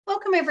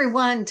Welcome,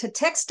 everyone, to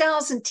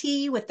Textiles and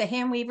Tea with the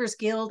Handweavers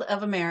Guild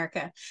of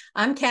America.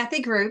 I'm Kathy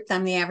Group.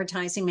 I'm the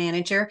advertising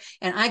manager,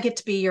 and I get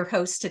to be your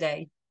host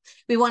today.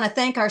 We want to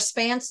thank our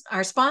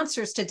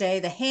sponsors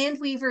today, the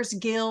Handweavers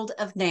Guild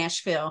of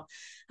Nashville.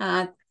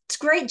 It's a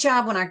great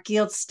job when our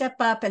guilds step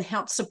up and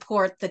help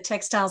support the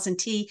textiles and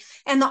tea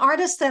and the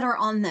artists that are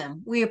on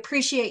them. We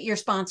appreciate your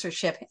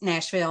sponsorship,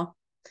 Nashville.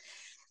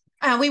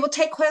 We will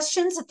take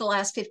questions at the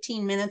last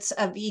 15 minutes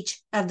of each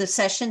of the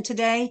session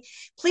today.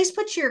 Please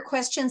put your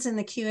questions in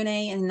the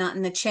Q&A and not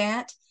in the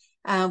chat.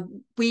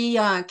 We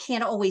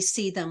can't always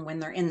see them when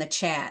they're in the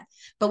chat,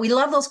 but we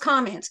love those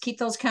comments. Keep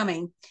those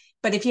coming.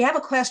 But if you have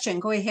a question,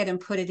 go ahead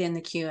and put it in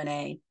the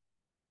Q&A.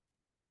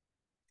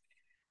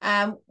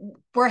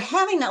 We're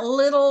having a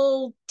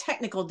little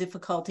technical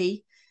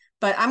difficulty,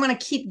 but I'm going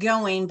to keep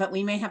going, but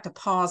we may have to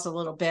pause a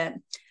little bit.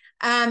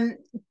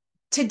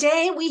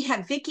 Today we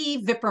have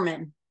Vickie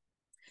Vipperman.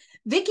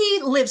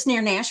 Vickie lives near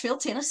Nashville,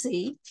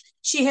 Tennessee.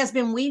 She has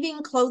been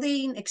weaving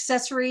clothing,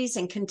 accessories,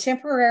 and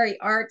contemporary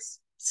arts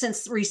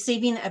since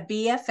receiving a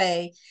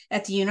BFA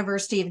at the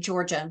University of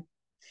Georgia.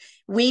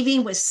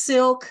 Weaving with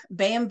silk,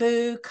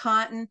 bamboo,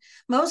 cotton.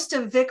 Most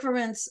of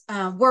Vipperman's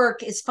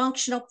work is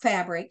functional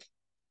fabric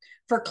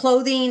for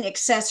clothing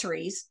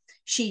accessories.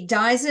 She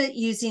dyes it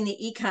using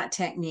the ikat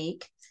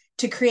technique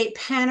to create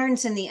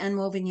patterns in the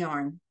unwoven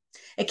yarn.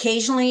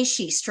 Occasionally,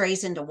 she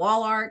strays into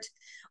wall art,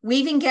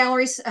 weaving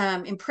galleries,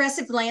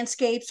 impressive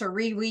landscapes, or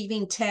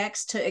reweaving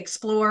text to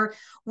explore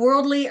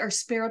worldly or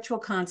spiritual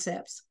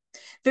concepts.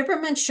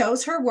 Vipperman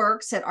shows her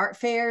works at art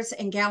fairs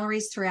and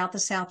galleries throughout the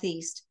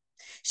Southeast.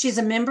 She's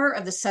a member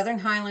of the Southern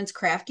Highlands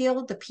Craft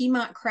Guild, the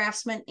Piedmont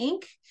Craftsmen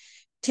Inc,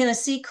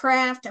 Tennessee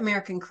Craft,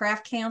 American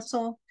Craft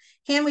Council,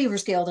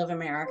 Handweavers Guild of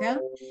America,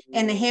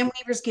 and the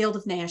Handweavers Guild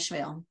of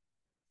Nashville.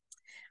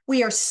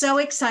 We are so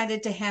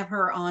excited to have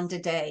her on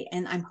today,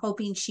 and I'm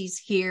hoping she's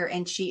here,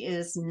 and she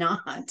is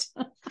not.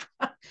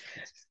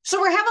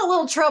 So we're having a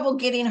little trouble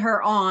getting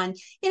her on.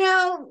 You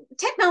know,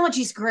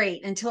 technology's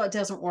great until it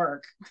doesn't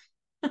work.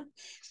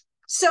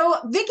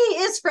 So Vickie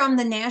is from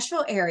the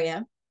Nashville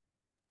area,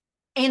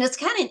 and it's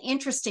kind of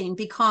interesting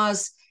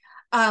because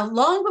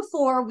long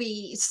before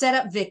we set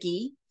up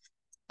Vickie,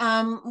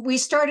 we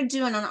started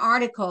doing an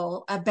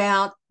article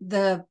about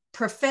the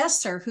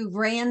professor who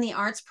ran the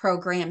arts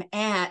program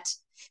at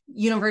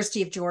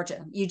University of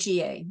Georgia,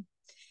 UGA.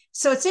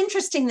 So it's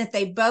interesting that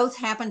they both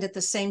happened at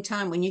the same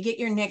time. When you get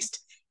your next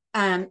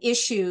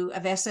issue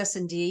of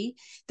ss&D,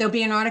 there'll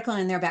be an article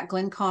in there about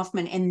Glenn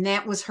Kaufman, and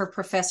that was her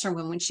professor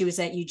when she was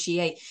at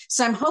UGA.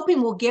 So I'm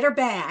hoping we'll get her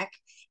back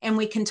and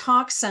we can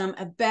talk some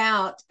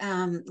about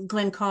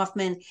Glenn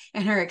Kaufman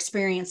and her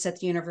experience at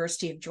the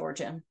University of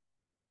Georgia.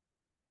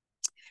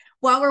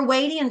 While we're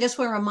waiting, I just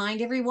want to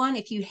remind everyone,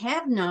 if you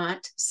have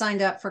not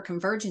signed up for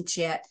Convergence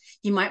yet,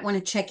 you might want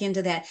to check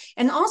into that.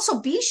 And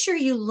also be sure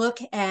you look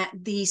at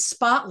the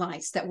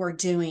spotlights that we're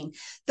doing.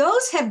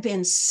 Those have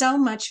been so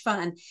much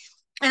fun.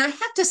 And I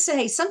have to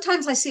say,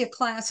 sometimes I see a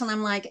class and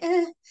I'm like,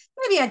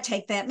 maybe I'd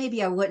take that,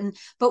 maybe I wouldn't.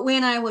 But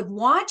when I would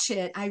watch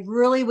it, I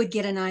really would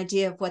get an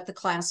idea of what the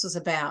class was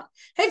about.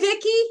 Hey,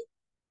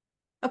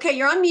 Vickie. Okay,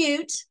 you're on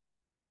mute.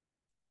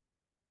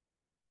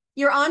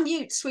 You're on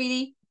mute,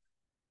 sweetie.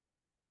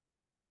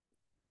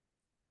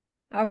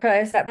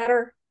 Okay, is that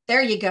better?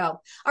 There you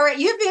go. All right,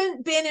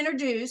 you've been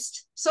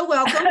introduced, so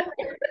welcome.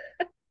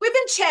 We've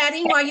been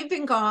chatting while you've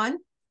been gone.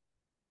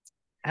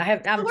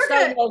 I'm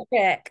so low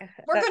tech.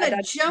 We're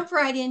gonna jump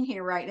right in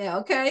here right now,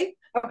 okay?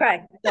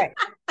 Okay, great.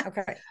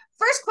 Okay.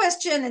 First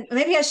question, and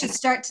maybe I should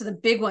start to the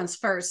big ones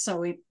first,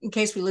 so in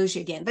case we lose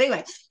you again. But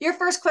anyway, your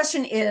first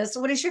question is,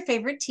 what is your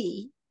favorite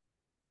tea?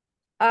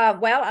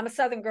 Well, I'm a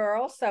Southern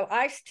girl, so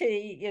iced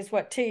tea is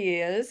what tea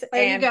is.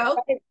 There you go.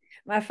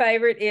 My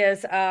favorite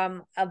is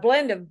a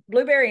blend of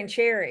blueberry and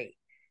cherry.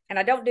 And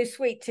I don't do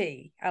sweet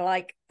tea. I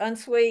like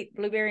unsweet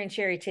blueberry and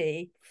cherry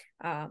tea.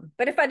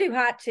 But if I do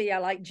hot tea, I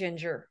like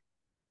ginger.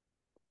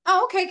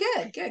 Oh, okay,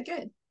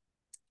 good.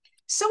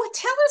 So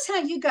tell us how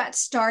you got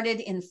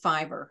started in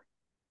fiber.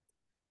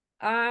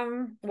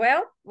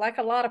 Well, like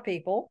a lot of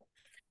people,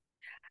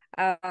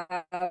 I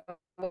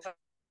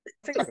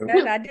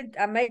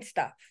made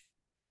stuff.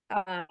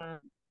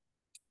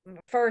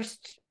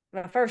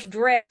 My first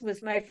dress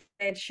was made from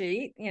bed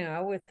sheet, you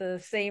know, with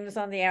the seams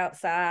on the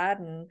outside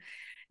and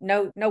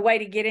no way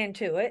to get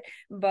into it.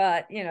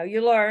 But, you know,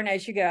 you learn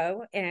as you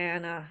go.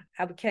 And I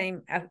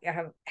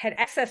had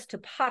access to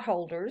pot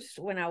holders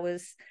when I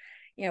was,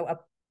 you know, a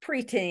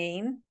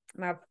preteen.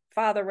 My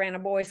father ran a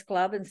boys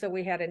club, and so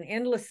we had an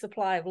endless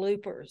supply of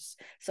loopers.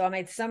 So I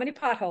made so many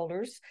pot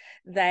holders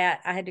that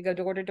I had to go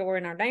door to door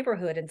in our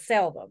neighborhood and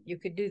sell them. You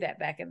could do that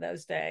back in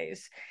those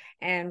days.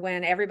 And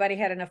when everybody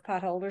had enough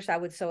pot holders, I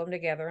would sew them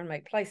together and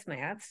make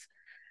placemats.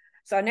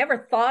 So I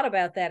never thought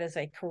about that as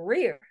a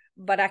career,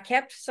 but I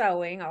kept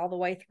sewing all the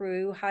way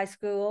through high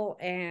school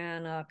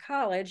and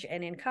college.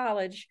 And in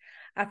college,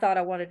 I thought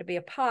I wanted to be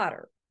a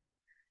potter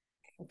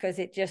because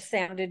it just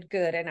sounded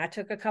good. And I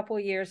took a couple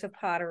of years of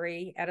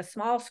pottery at a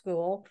small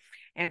school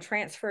and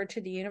transferred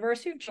to the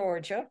University of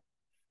Georgia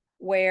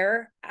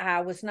where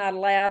I was not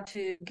allowed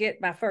to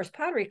get my first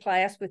pottery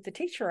class with the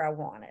teacher I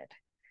wanted.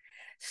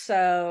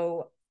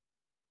 So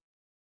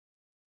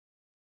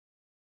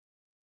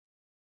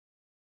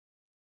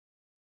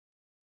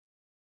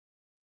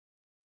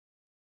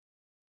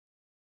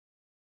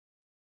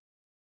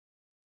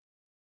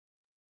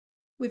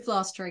we've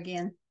lost her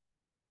again.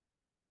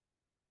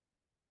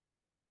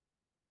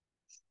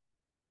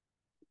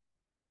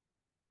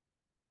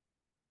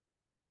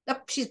 Oh,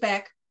 she's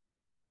back.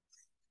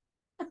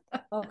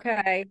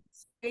 okay,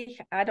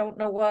 I don't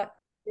know what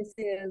this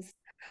is.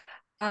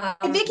 Hey,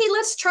 Vickie,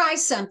 let's try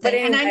something. But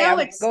anyway, and I know I'm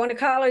it's going to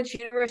college,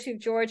 University of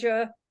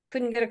Georgia.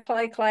 Couldn't get a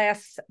clay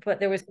class, but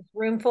there was a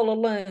room full of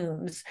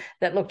looms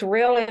that looked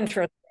real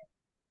interesting.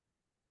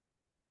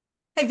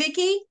 Hey,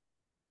 Vickie,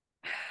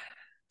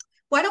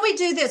 why don't we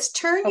do this?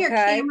 Turn your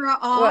Okay. camera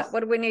off. What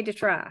do we need to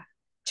try?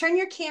 Turn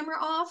your camera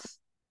off.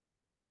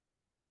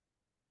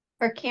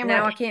 Her camera.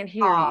 Now I can't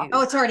hear off. you.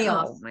 Oh, it's already Oh,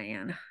 off.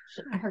 Man,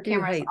 Her I do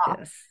camera's hate off.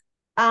 this.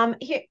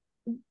 Here.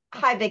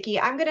 Hi, Vickie.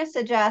 I'm going to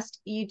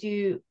suggest you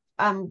do.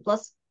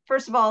 Let's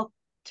first of all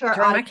to our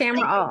Turn audience, my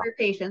camera thank you off. for your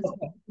patience,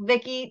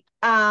 Okay.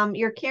 Vickie.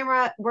 Your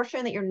camera. We're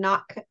showing that you're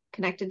not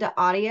connected to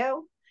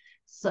audio,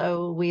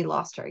 so we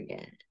lost her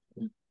again.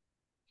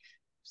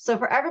 So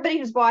for everybody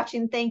who's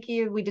watching, thank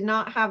you. We did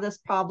not have this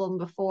problem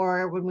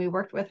before when we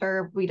worked with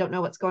her. We don't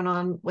know what's going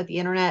on with the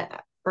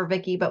internet for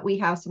Vickie, but we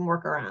have some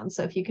workarounds.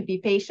 So if you could be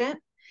patient,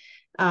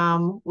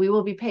 we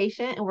will be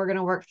patient and we're going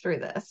to work through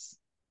this.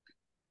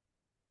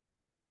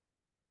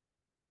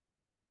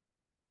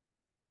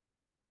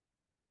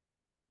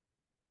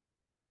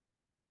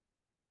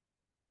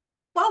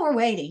 While we're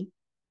waiting,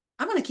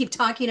 I'm going to keep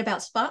talking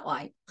about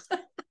Spotlight.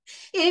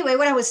 Anyway,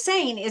 what I was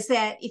saying is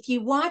that if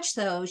you watch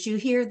those, you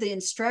hear the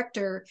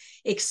instructor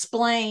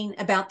explain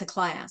about the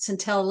class and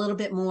tell a little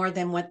bit more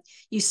than what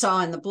you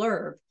saw in the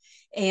blurb.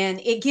 And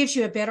it gives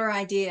you a better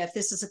idea if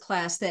this is a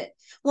class that,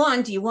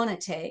 one, do you want to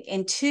take?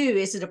 And two,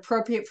 is it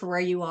appropriate for where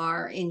you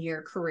are in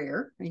your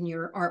career, in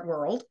your art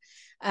world?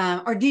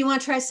 Or do you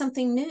want to try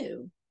something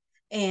new?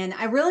 And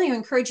I really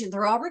encourage you,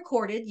 they're all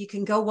recorded. You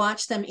can go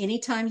watch them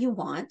anytime you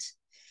want.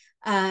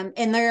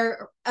 And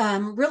they're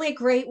really a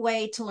great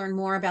way to learn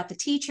more about the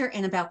teacher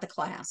and about the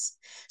class.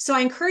 So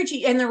I encourage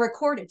you, and they're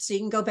recorded, so you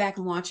can go back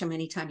and watch them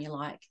anytime you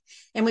like.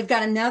 And we've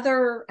got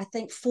another, I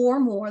think, 4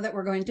 more that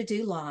we're going to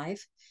do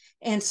live.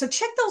 And so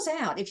check those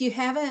out. If you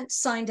haven't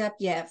signed up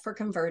yet for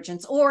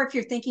Convergence, or if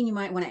you're thinking you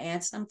might want to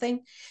add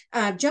something,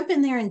 jump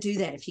in there and do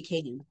that if you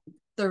can.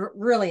 They're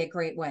really a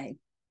great way.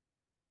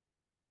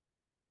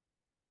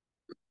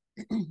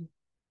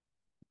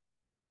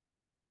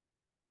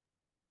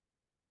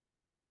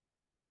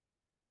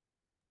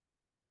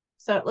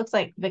 So it looks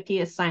like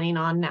Vickie is signing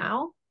on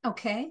now.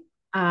 Okay.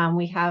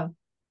 We have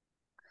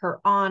her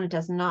on. It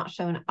does not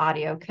show an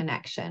audio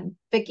connection.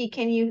 Vickie,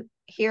 can you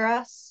hear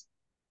us?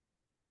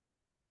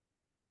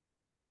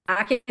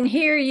 I can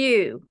hear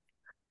you.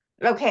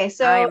 Okay,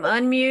 so I am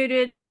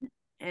unmuted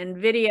and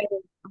video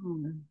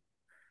on.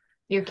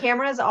 Your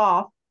camera is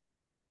off.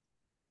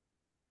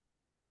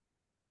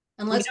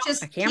 And let's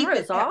just keep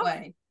it that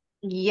way.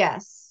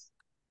 Yes.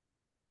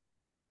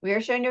 We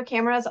are showing your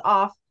camera is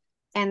off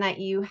and that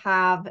you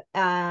have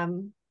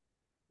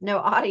no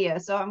audio.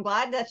 So I'm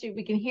glad that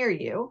we can hear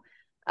you.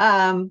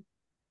 But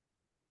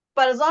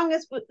as long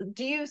as,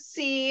 do you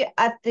see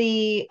at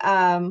the,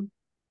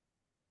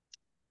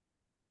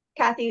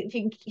 Kathy, if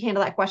you can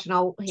handle that question,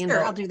 I'll handle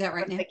it. I'll do that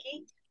right now.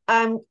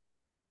 Vickie.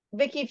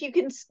 Vickie, if you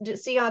can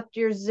see on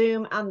your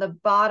Zoom on the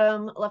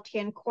bottom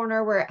left-hand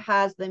corner where it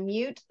has the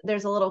mute,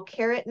 there's a little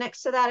caret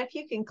next to that. If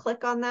you can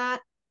click on that.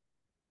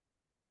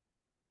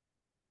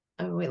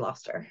 Oh, we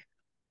lost her.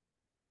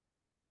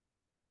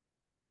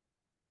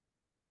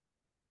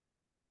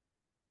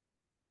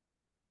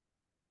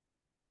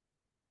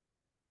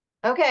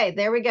 Okay,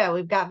 there we go.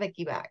 We've got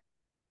Vickie back.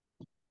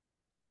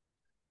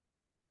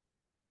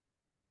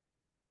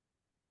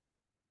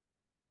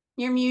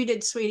 You're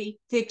muted, sweetie.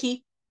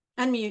 Vickie,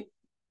 unmute.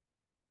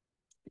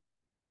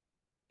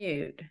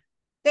 Mute.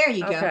 There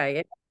you go.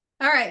 Okay.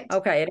 All right.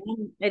 Okay.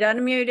 It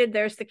unmuted.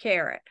 There's the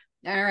caret.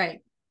 All right.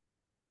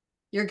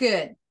 You're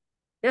good.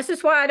 This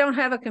is why I don't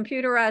have a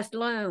computerized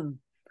loom.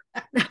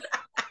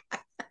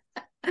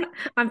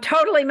 I'm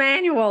totally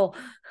manual.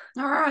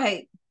 All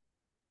right.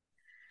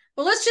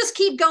 Well, let's just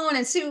keep going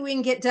and see what we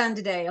can get done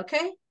today,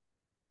 okay?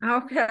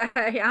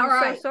 Okay.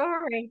 I'm so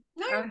sorry.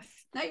 No,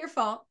 not your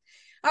fault.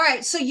 All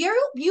right. So you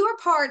are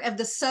part of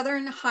the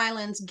Southern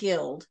Highlands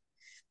Guild,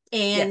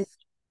 and yes.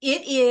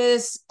 It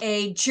is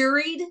a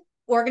juried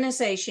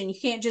organization. You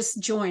can't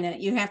just join it.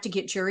 You have to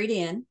get juried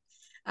in.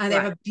 They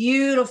have a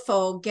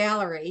beautiful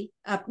gallery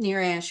up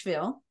near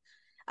Asheville.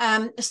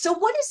 So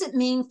what does it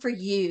mean for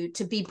you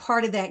to be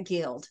part of that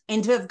guild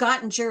and to have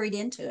gotten juried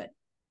into it?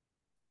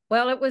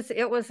 Well, it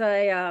was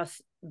a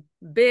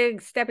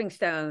big stepping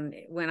stone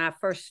when I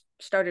first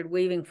started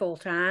weaving full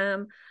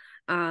time.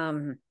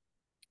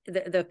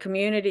 The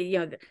community,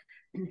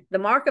 the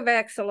mark of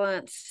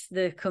excellence,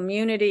 the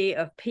community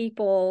of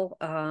people,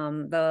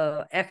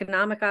 the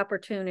economic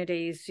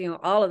opportunities,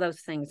 all of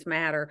those things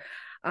matter.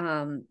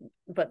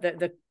 But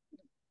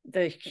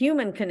the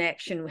human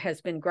connection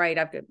has been great.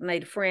 I've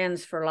made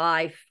friends for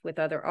life with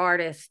other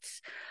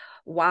artists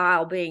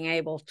while being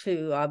able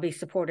to be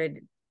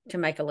supported to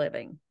make a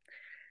living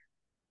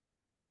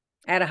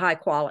at a high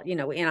quality,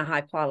 in a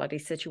high quality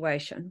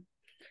situation.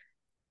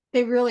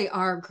 They really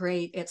are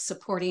great at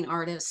supporting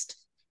artists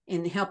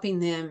and helping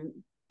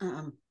them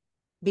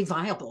be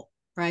viable,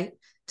 right?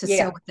 To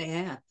sell what they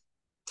have.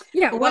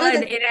 Yeah, well,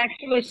 it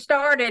actually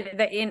started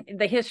in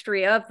the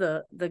history of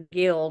the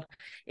guild.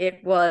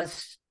 It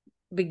was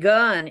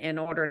begun in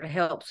order to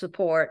help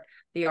support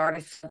the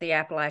artists of the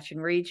Appalachian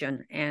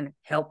region and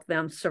help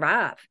them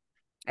survive,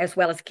 as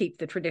well as keep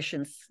the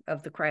traditions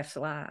of the crafts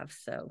alive.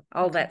 So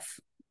all that's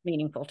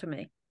meaningful to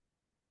me.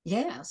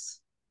 Yes.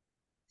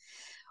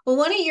 Well,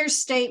 one of your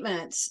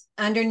statements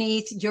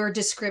underneath your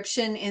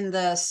description in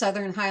the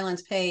Southern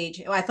Highlands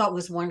page, I thought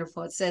was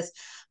wonderful. It says,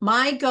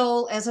 "My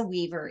goal as a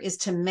weaver is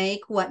to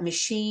make what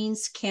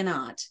machines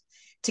cannot,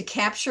 to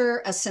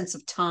capture a sense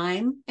of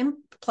time and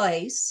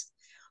place,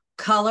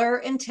 color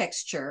and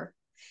texture,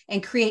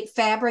 and create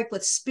fabric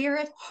with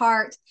spirit,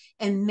 heart,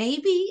 and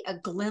maybe a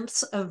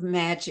glimpse of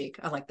magic."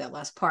 I like that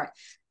last part.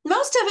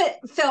 Most of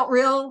it felt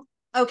real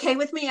okay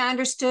with me. I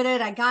understood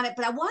it. I got it,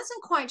 but I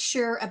wasn't quite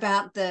sure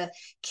about the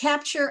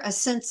capture a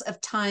sense of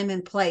time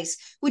and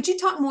place. Would you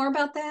talk more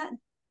about that?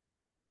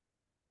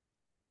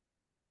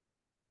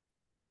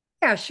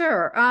 Yeah,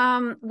 sure.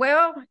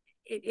 Well,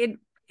 it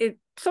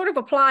sort of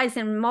applies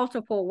in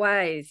multiple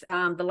ways.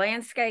 The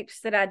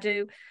landscapes that I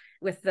do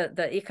with the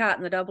ikat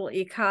and the double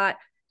ikat,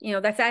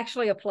 that's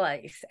actually a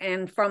place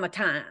and from a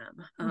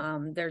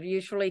time. They're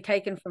usually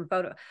taken from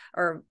photo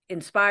or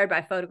inspired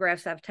by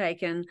photographs I've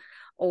taken,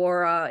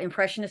 or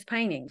impressionist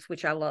paintings,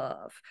 which I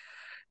love.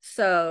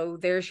 So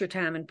there's your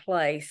time and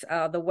place.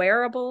 The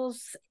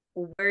wearables,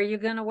 where are you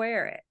going to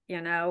wear it?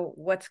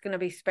 What's going to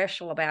be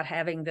special about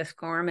having this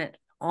garment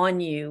on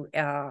you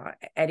at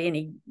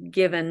any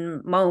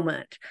given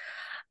moment?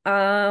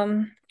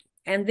 And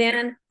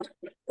then,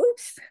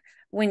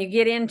 when you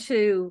get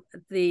into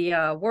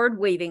the word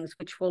weavings,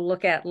 which we'll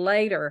look at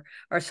later,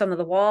 or some of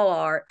the wall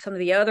art, some of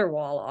the other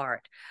wall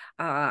art,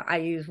 I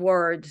use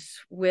words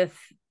with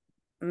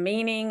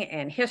meaning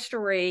and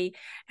history,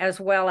 as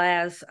well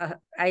as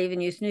I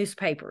even use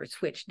newspapers,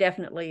 which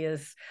definitely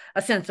is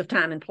a sense of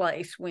time and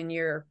place when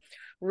you're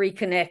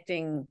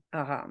reconnecting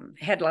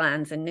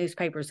headlines and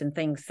newspapers and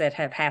things that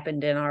have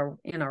happened in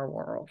our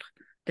world.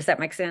 Does that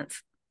make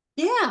sense?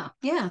 Yeah,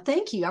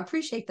 thank you. I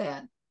appreciate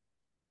that.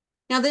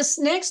 Now, this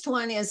next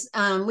one is,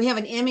 we have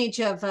an image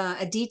of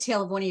a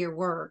detail of one of your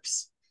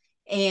works.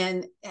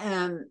 And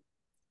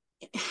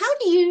how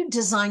do you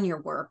design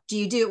your work? Do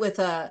you do it with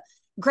a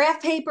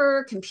graph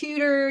paper,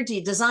 computer? Do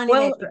you design it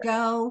as you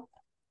go?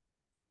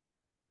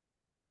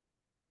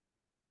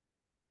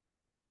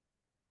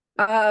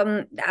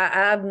 I'm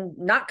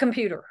not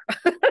computer,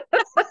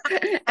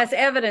 as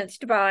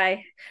evidenced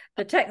by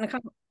the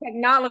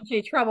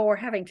technology trouble we're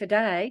having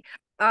today.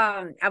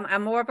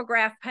 I'm more of a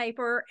graph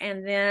paper,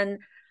 and then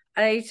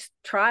a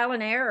trial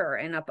and error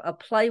and a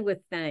play with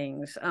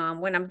things.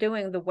 When I'm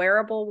doing the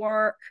wearable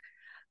work,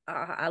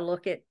 I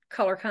look at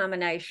color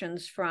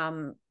combinations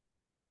from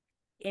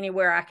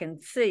anywhere I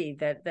can see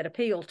that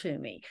appeal to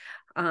me.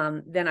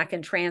 Then I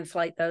can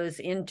translate those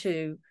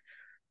into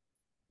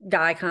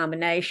dye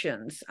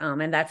combinations,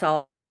 and that's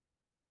all.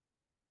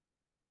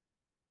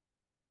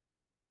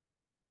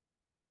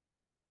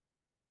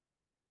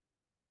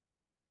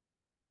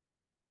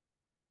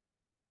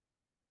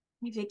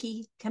 Hey,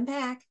 Vickie, come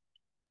back.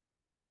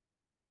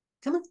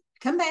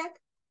 Come back.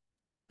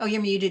 Oh,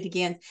 you're muted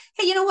again.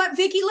 Hey, you know what,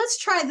 Vickie? Let's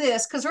try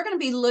this, because we're going to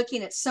be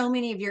looking at so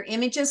many of your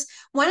images.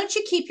 Why don't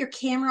you keep your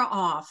camera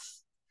off?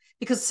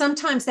 Because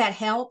sometimes that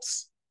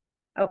helps.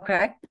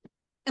 Okay.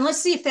 And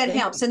let's see if that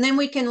helps. And then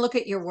we can look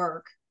at your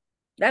work.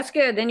 That's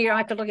good. Then you don't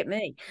have to look at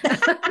me.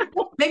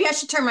 Maybe I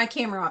should turn my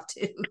camera off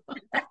too.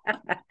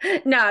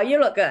 No, you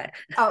look good.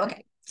 Oh,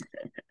 okay.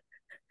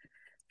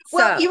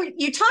 Well,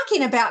 you're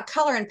talking about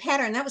color and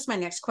pattern. That was my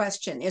next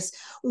question, is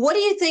what do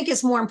you think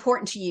is more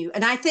important to you?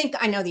 And I think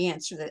I know the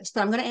answer to this,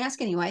 but I'm going to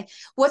ask anyway.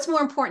 What's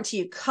more important to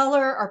you,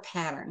 color or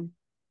pattern?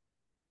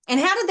 And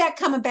how did that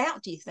come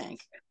about, do you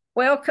think?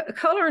 Well,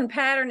 color and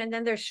pattern, and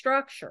then there's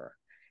structure.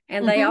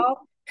 And they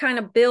all kind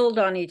of build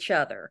on each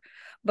other,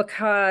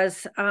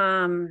 because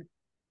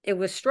it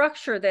was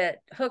structure that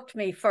hooked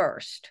me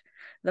first.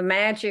 The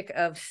magic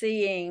of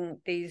seeing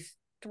these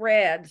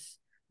threads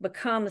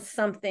become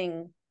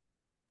something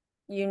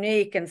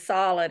unique and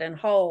solid and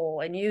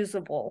whole and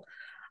usable.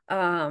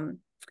 In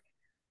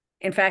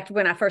fact,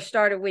 when I first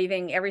started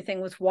weaving, everything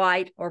was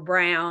white or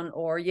brown,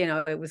 or,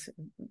 it was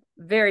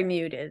very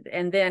muted.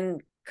 And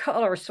then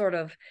color sort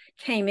of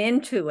came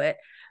into it,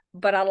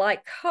 but I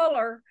like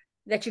color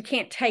that you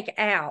can't take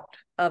out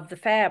of the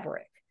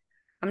fabric.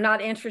 I'm not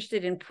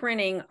interested in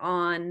printing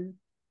on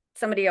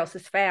somebody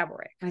else's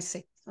fabric. I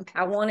see. Okay.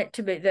 I want it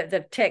to be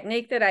the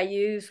technique that I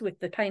use with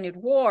the painted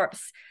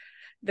warps.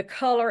 The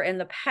color and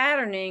the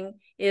patterning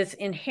is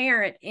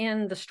inherent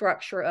in the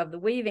structure of the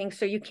weaving,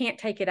 so you can't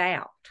take it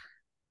out.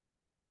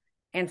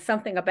 And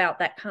something about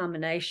that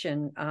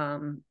combination,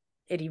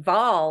 it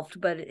evolved,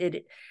 but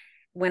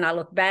when I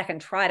look back and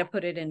try to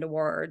put it into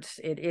words,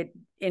 it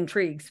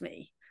intrigues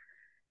me.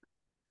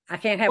 I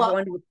can't have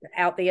one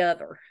without the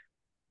other.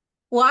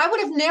 Well, I would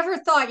have never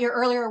thought your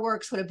earlier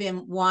works would have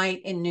been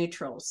white and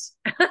neutrals.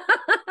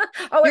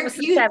 Oh, it was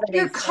the 70s.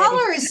 Your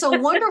color is so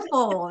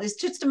wonderful. It's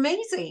just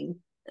amazing.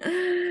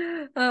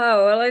 Oh,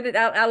 well,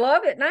 I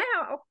love it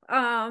now.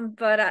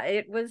 But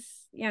it was,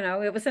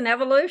 it was an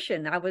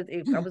evolution. I was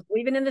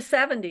weaving in the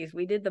 70s.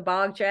 We did the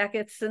bog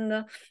jackets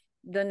and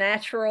the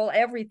natural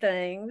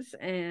everythings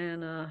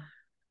and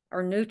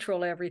or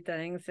neutral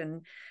everythings.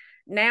 And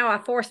now I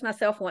force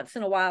myself once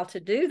in a while to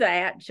do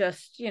that,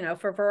 just,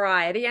 for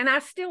variety. And I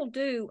still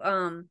do.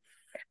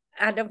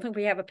 I don't think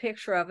we have a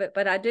picture of it,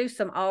 but I do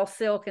some all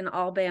silk and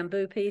all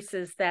bamboo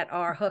pieces that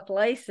are hook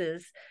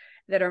laces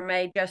that are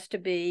made just to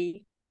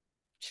be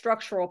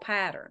structural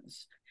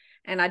patterns.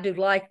 And I do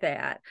like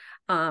that.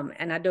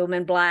 And I do them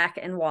in black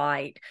and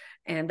white.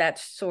 And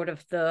that's sort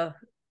of the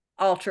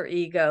alter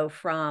ego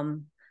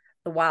from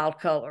the wild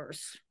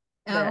colors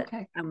that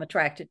I'm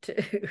attracted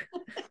to.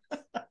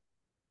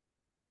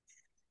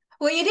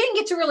 Well, you didn't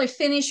get to really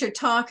finish your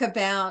talk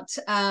about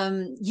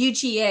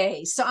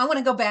UGA. So I want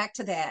to go back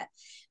to that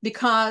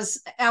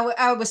because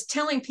I was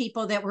telling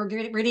people that we're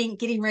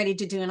getting ready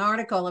to do an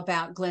article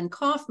about Glenn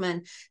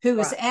Kaufman, who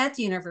is at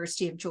the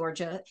University of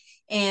Georgia.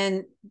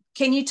 And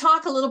can you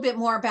talk a little bit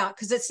more about,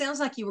 because it sounds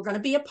like you were going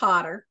to be a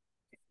potter.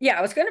 Yeah,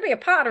 I was going to be a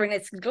potter, and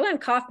it's Glenn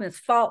Kaufman's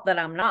fault that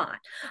I'm not.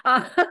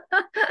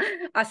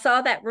 I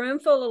saw that room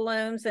full of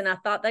looms, and I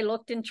thought they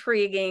looked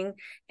intriguing.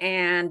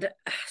 And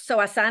so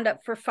I signed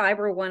up for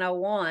Fiber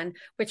 101,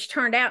 which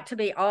turned out to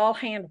be all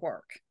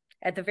handwork.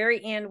 At the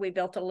very end, we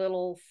built a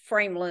little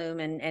frame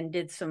loom and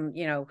did some,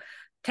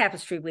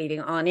 tapestry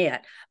weaving on it.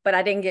 But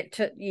I didn't get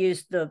to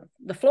use the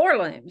floor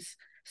looms.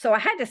 So I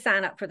had to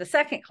sign up for the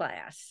second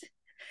class.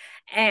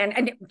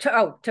 And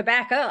to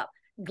back up,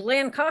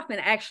 Glenn Kaufman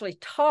actually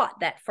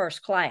taught that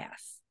first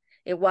class.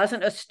 It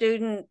wasn't a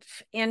student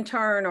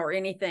intern or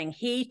anything.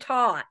 He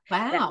taught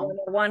that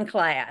 101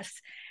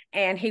 class.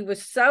 And he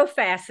was so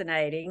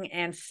fascinating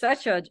and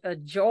such a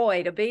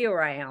joy to be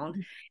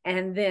around.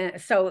 And then,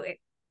 so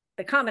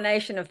the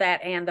combination of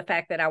that and the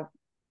fact that I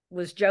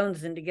was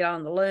jonesing to get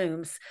on the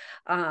looms,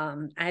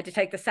 I had to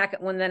take the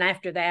second one. Then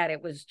after that,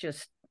 it was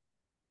just,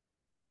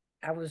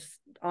 I was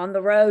on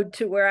the road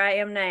to where I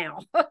am now.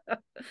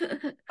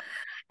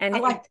 And I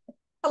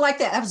like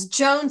that. I was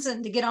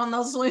jonesing to get on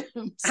those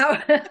looms.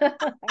 I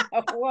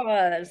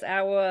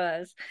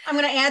was. I'm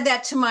going to add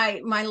that to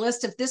my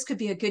list of this could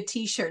be a good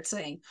t-shirt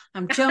saying,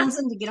 I'm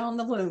jonesing to get on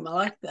the loom. I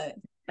like that.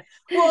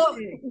 Well,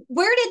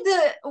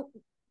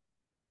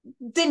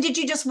 then did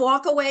you just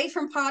walk away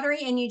from pottery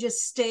and you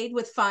just stayed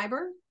with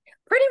fiber?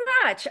 Pretty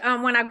much.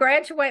 When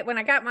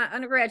I got my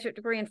undergraduate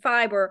degree in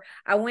fiber,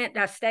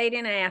 I stayed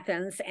in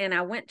Athens, and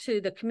I went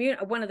to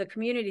one of the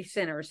community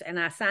centers, and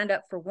I signed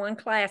up for one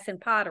class in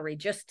pottery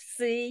just to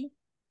see.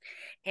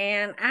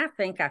 And I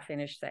think I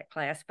finished that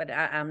class, but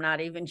I'm not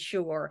even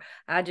sure.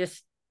 I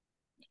just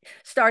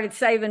started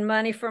saving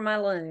money for my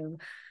loom,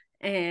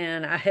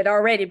 and I had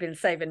already been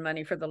saving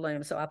money for the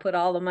loom. So I put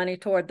all the money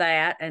toward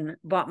that and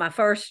bought my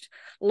first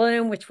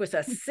loom, which was a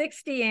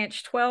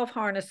 60-inch 12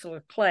 harness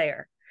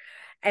Leclerc,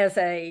 as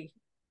a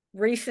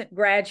recent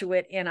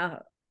graduate in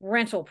a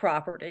rental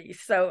property.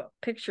 So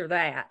picture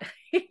that.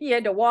 You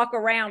had to walk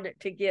around it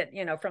to get,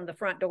 from the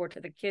front door to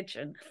the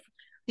kitchen.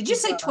 Did you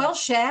say 12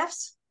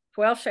 shafts?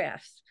 12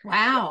 shafts.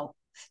 Wow.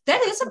 That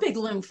is a big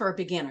loom for a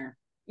beginner.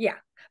 Yeah.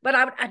 But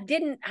I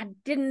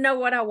didn't know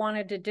what I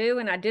wanted to do,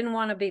 and I didn't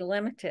want to be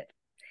limited.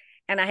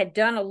 And I had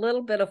done a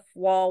little bit of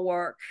wall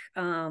work.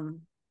 In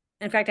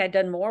fact, I'd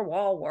done more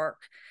wall work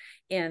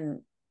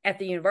at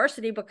the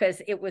university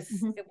because it was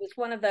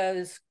one of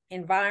those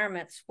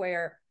environments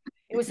where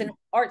it was an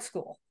art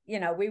school.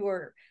 We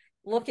were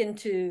looking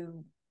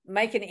to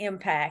make an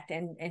impact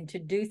and to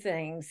do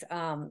things,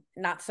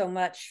 not so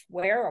much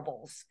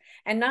wearables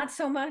and not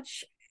so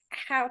much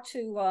how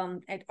to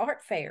at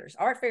art fairs.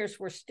 Art fairs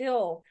were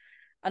still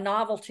a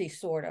novelty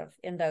sort of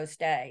in those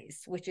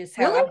days, which is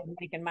how I was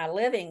making my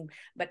living.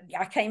 But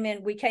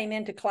we came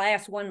into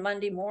class one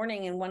Monday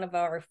morning, and one of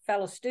our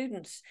fellow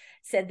students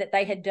said that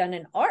they had done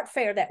an art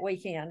fair that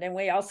weekend. And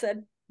we all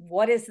said,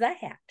 "What is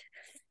that?"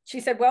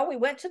 She said, "Well, we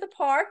went to the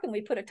park and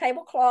we put a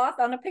tablecloth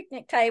on a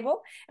picnic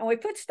table and we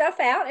put stuff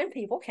out and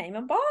people came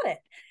and bought it."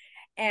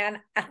 And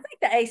I think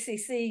the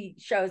ACC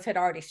shows had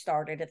already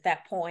started at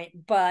that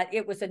point, but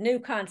it was a new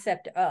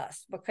concept to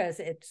us because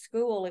at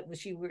school,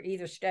 you were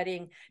either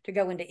studying to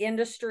go into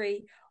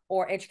industry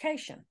or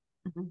education.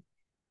 Mm-hmm.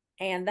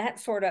 And that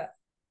sort of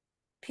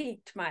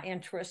piqued my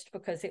interest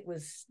because it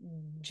was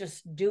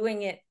just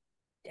doing it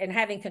and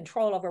having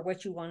control over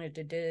what you wanted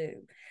to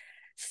do.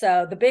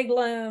 So the big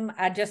loom,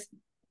 I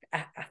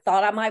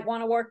thought I might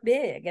want to work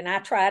big, and I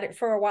tried it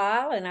for a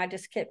while, and I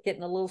just kept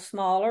getting a little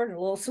smaller and a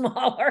little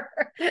smaller.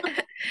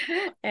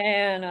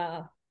 And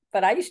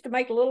but I used to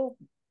make little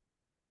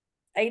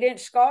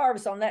 8-inch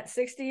scarves on that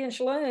 60-inch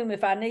loom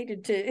if I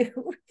needed to.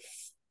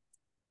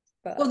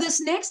 But well, this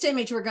next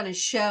image we're going to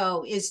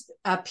show is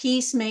a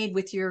piece made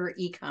with your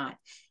ikat.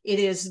 It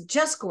is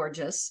just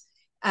gorgeous.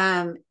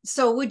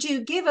 So would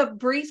you give a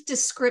brief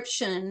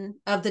description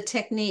of the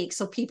technique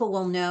so people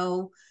will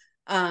know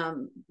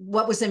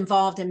what was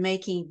involved in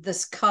making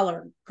this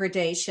color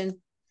gradation?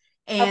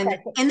 And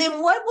okay. and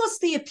then what was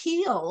the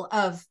appeal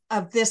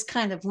of this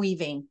kind of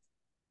weaving?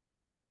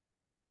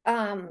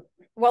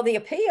 Well, the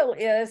appeal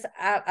is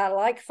I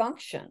like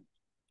function.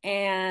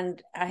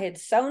 And I had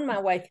sewn my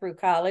way through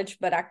college,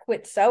 but I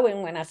quit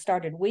sewing when I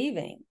started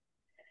weaving.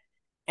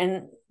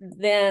 And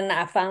then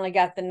I finally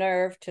got the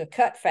nerve to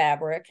cut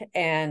fabric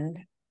and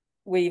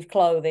weave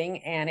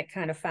clothing, and it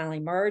kind of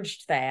finally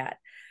merged that.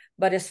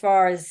 But as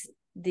far as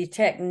the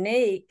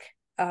technique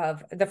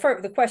of the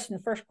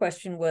first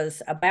question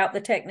was about the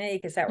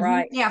technique, is that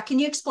right? Yeah. Can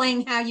you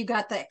explain how you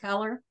got that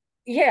color?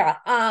 Yeah.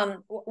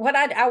 What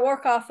I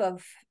work off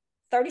of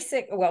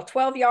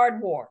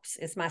 12-yard warps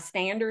is my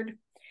standard.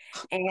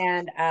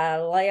 And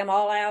I lay them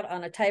all out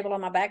on a table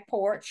on my back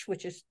porch,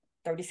 which is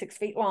 36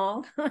 feet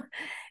long.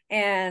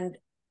 And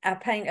I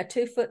paint a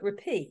 2-foot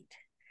repeat.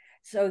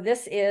 So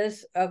this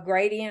is a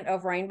gradient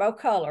of rainbow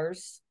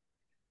colors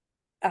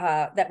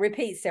that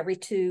repeats every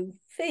 2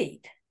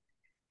 feet.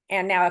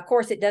 And now, of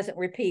course, it doesn't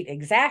repeat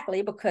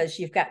exactly because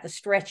you've got the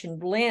stretch and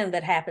blend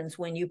that happens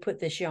when you put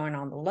this yarn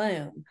on the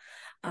loom,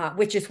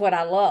 which is what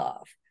I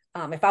love.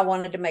 If I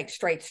wanted to make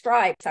straight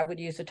stripes, I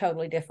would use a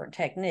totally different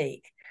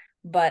technique.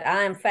 But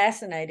I'm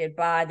fascinated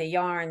by the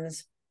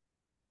yarns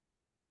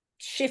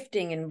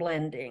shifting and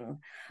blending,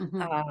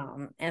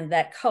 and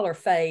that color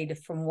fade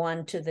from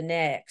one to the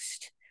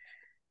next.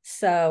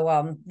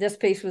 So this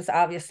piece was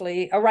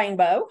obviously a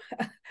rainbow,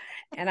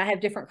 and I have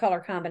different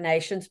color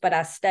combinations, but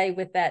I stay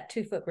with that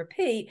 2-foot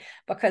repeat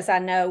because I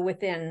know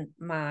within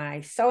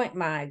my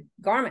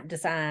garment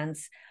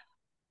designs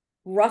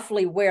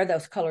roughly where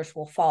those colors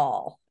will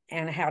fall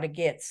and how to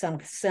get some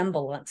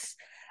semblance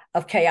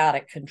of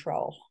chaotic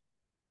control.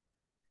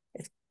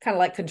 Kind of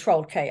like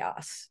controlled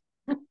chaos.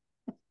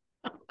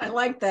 I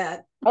like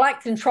that. I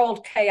like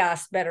controlled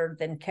chaos better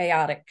than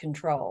chaotic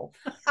control.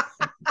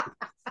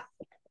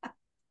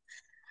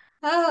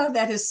 Oh,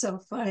 that is so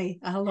funny.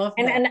 I love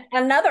that. And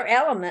another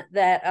element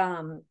that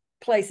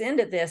plays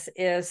into this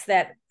is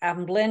that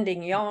I'm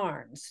blending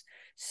yarns.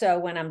 So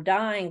when I'm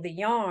dyeing the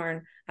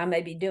yarn, I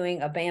may be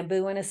doing a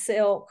bamboo and a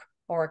silk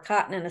or a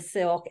cotton and a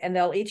silk, and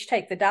they'll each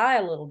take the dye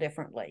a little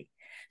differently.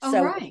 Oh,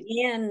 so right.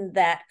 In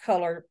that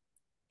color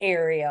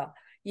area,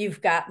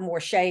 you've got more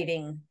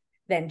shading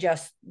than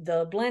just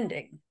the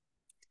blending.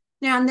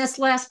 Now, in this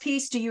last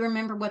piece, do you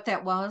remember what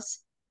that was?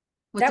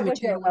 What that the was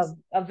material was?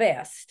 a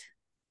vest.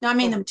 No, I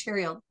mean the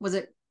material. Was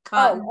it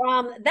cotton?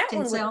 That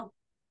one was,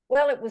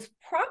 well, it was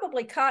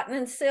probably cotton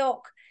and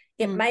silk.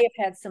 It may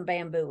have had some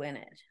bamboo in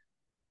it.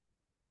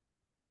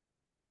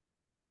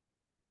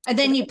 And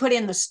then you put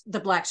in the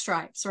black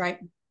stripes, right?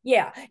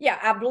 Yeah.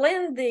 I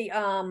blend the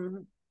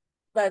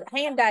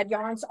hand-dyed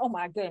yarns. Oh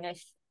my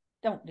goodness,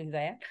 don't do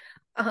that.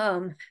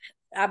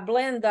 I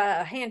blend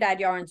the hand-dyed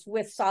yarns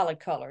with solid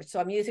colors. So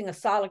I'm using a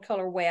solid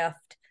color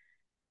weft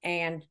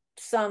and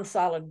some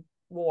solid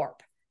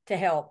warp to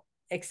help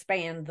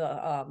expand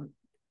the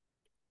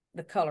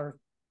color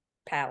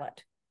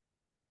palette.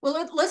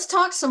 Well, let's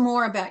talk some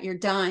more about your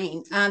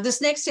dyeing.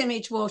 This next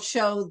image will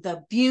show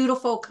the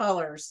beautiful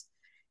colors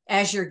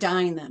as you're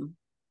dyeing them.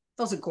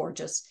 Those are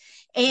gorgeous.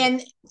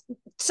 And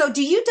so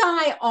do you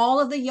dye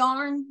all of the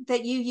yarn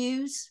that you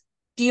use?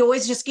 Do you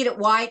always just get it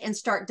white and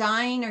start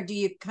dyeing, or do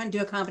you kind of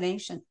do a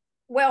combination?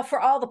 Well, for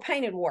all the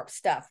painted warp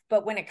stuff,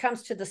 but when it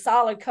comes to the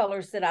solid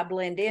colors that I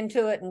blend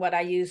into it and what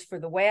I use for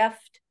the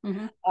weft,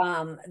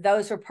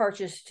 those are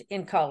purchased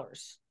in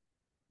colors.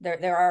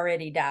 They're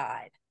already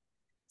dyed.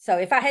 So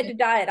if I had to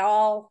dye it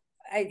all,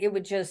 it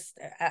would just,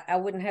 I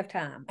wouldn't have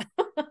time.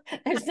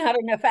 There's not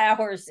enough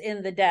hours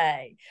in the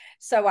day.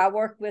 So I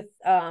work with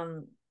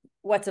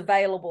what's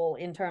available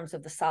in terms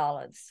of the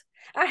solids.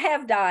 I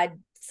have dyed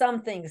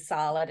some things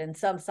solid and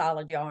some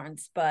solid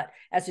yarns, but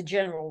as a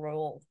general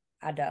rule,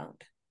 I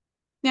don't.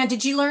 Now,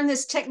 did you learn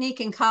this technique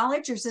in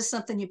college, or is this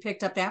something you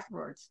picked up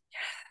afterwards?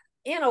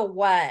 In a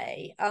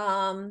way,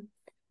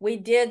 we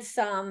did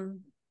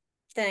some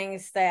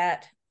things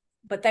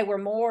but they were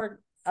more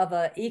of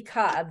a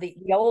ikat, the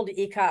old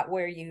ikat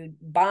where you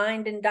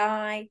bind and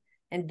dye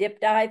and dip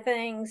dye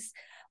things.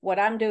 What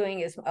I'm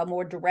doing is a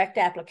more direct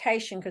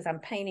application because I'm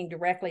painting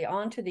directly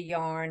onto the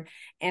yarn.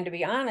 And to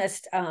be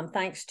honest,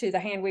 thanks to the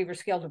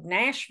Handweavers Guild of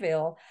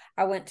Nashville,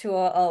 I went to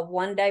a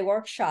one-day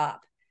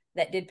workshop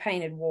that did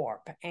painted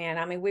warp. And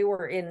I mean, we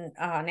were in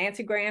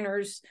Nancy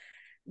Granner's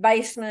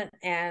basement,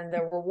 and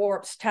there were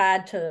warps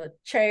tied to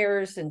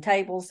chairs and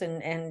tables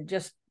and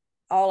just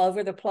all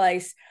over the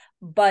place.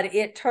 But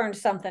it turned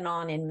something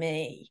on in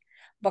me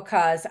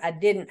because I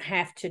didn't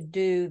have to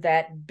do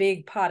that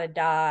big pot of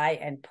dye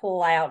and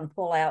pull out and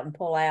pull out and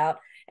pull out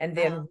and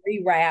then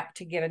rewrap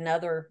to get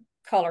another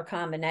color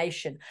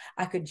combination.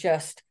 I could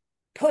just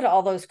put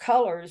all those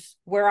colors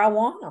where I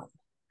want them.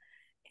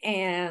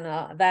 And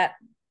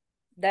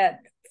that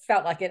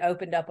felt like it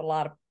opened up a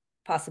lot of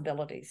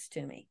possibilities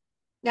to me.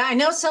 Now, I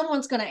know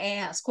someone's going to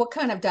ask, what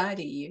kind of dye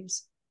do you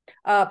use?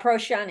 Pro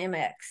Shine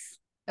MX.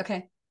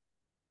 Okay.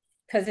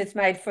 Because it's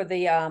made for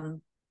the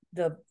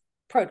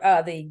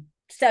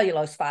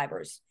cellulose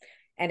fibers,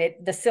 and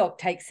the silk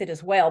takes it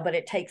as well, but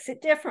it takes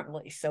it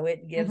differently, so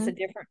it gives a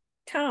different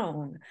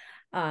tone.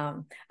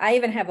 I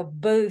even have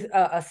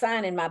a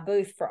sign in my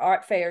booth for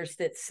art fairs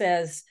that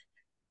says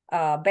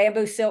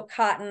bamboo, silk,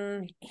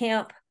 cotton,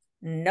 hemp,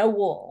 no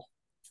wool,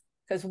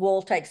 because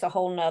wool takes a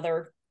whole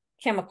nother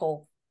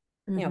chemical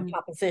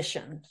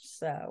composition.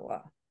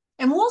 So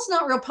and wool's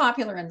not real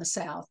popular in the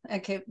South.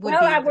 Okay,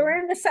 we're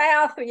in the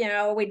South,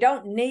 we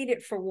don't need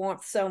it for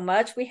warmth so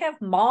much. We have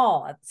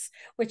moths,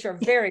 which are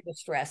very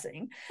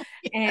distressing.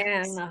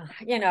 Yes.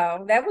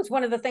 And that was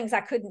one of the things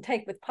I couldn't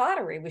take with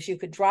pottery, was you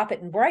could drop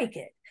it and break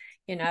it.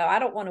 I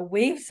don't want to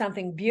weave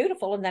something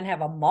beautiful and then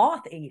have a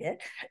moth eat it.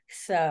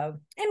 So,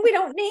 and we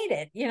don't need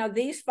it.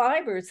 These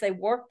fibers, they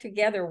work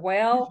together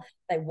well.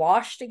 They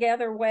wash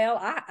together well.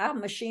 I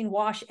machine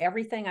wash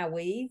everything I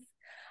weave,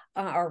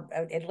 or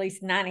at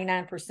least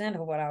 99%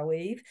 of what I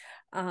weave.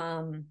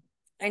 And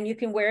you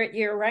can wear it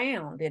year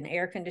round, in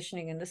air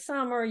conditioning in the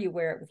summer. You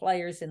wear it with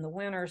layers in the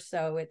winter.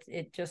 So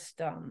it just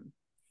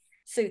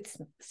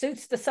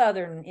suits the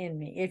Southern in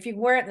me. If you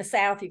wear it in the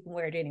South, you can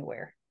wear it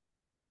anywhere.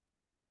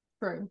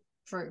 True.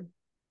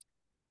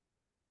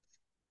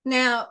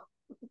 Now,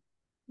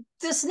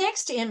 this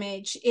next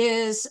image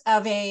is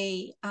of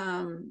a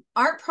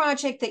art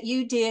project that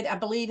you did, I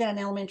believe, at an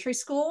elementary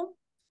school.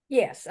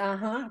 Yes.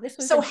 This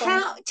was tell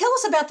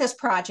us about this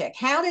project.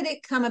 How did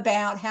it come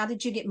about? How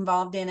did you get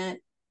involved in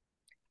it?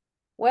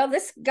 Well,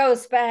 this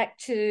goes back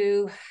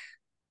to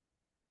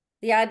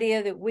the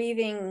idea that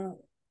weaving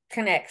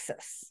connects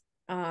us.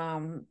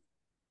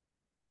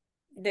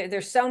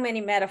 There's so many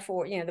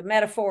metaphors, the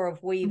metaphor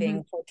of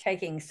weaving for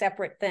taking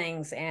separate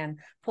things and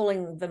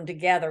pulling them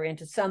together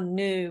into some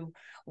new,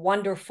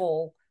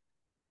 wonderful,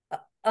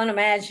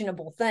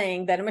 unimaginable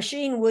thing that a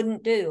machine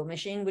wouldn't do. A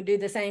machine would do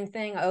the same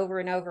thing over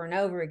and over and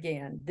over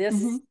again. This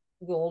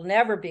will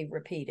never be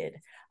repeated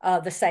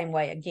the same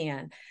way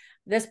again.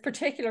 This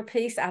particular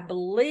piece, I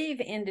believe,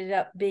 ended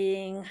up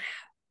being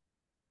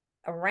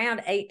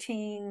around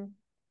 18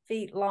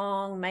 feet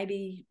long,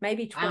 maybe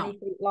 20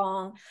 feet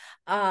long.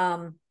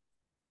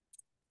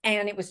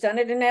 And it was done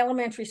at an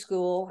elementary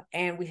school,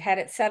 and we had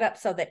it set up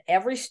so that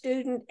every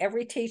student,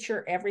 every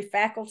teacher, every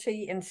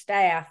faculty and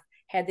staff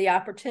had the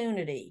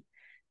opportunity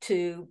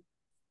to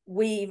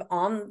weave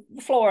on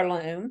the floor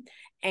loom,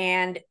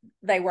 and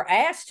they were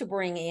asked to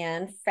bring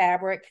in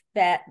fabric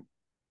that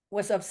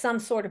was of some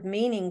sort of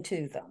meaning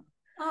to them.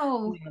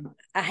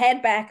 I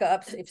had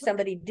backups if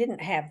somebody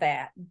didn't have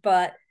that,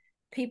 but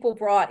people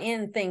brought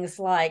in things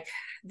like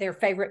their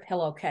favorite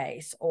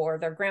pillowcase or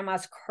their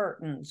grandma's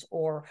curtains,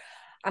 or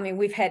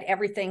we've had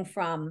everything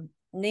from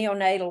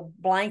neonatal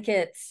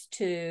blankets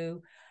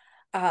to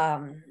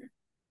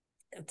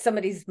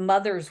somebody's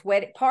mother's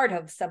part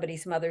of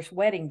somebody's mother's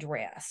wedding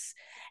dress.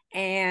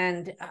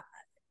 And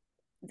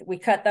we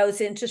cut those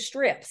into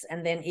strips,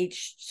 and then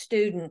each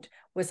student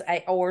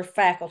or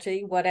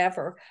faculty,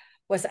 whatever,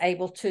 was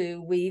able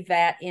to weave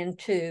that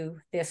into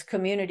this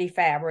community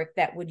fabric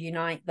that would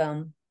unite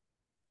them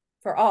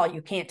for all.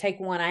 You can't take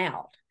one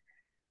out.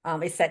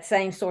 It's that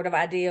same sort of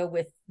idea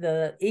with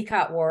the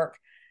ikat work.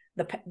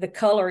 The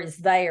color is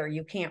there.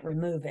 You can't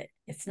remove it.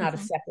 It's not a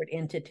separate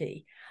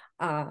entity.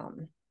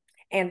 And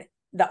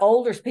the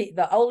older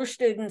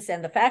students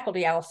and the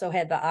faculty also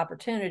had the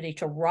opportunity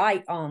to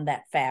write on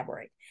that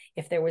fabric.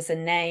 If there was a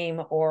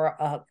name or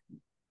a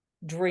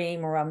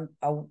dream or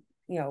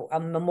a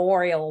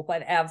memorial,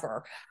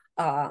 whatever,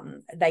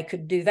 they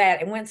could do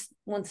that. And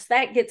once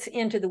that gets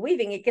into the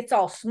weaving, it gets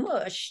all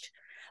smushed,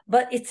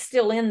 but it's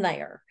still in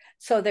there.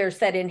 So there's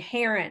that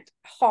inherent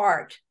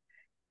heart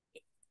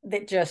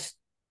that just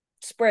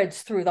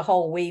spreads through the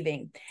whole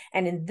weaving.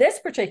 And in this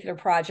particular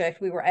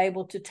project, we were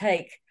able to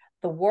take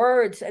the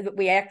words that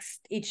we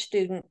asked each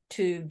student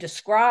to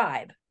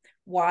describe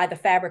why the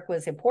fabric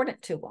was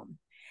important to them.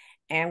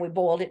 And we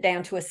boiled it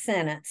down to a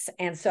sentence.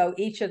 And so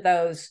each of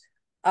those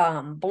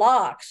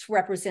blocks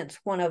represents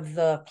one of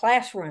the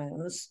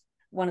classrooms,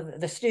 one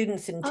of the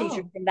students and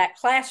teachers in that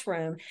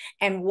classroom,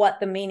 and what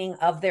the meaning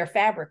of their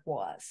fabric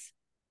was.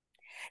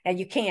 Now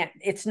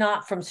it's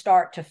not from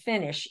start to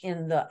finish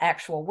in the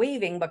actual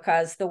weaving,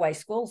 because the way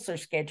schools are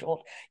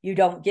scheduled, you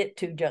don't get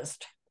to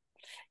just,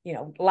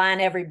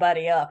 line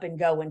everybody up and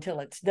go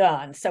until it's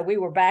done. So we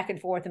were back and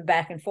forth,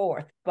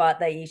 but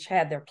they each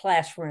had their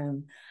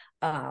classroom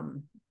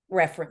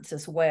reference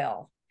as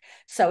well.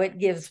 So it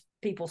gives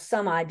people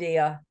some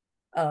idea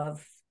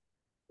of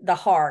the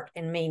heart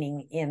and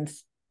meaning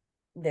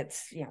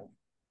that's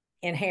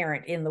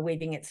inherent in the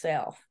weaving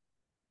itself.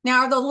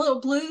 Now, are the little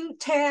blue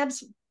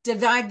tabs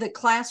divide the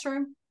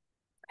classroom?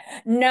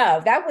 No,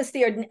 that was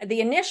the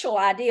initial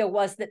idea,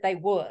 was that they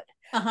would.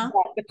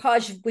 But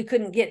because we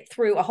couldn't get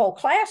through a whole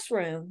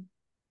classroom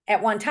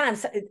at one time,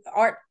 so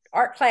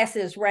art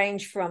classes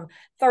range from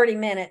 30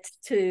 minutes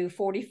to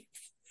 40,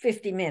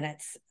 50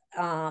 minutes.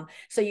 So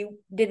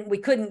we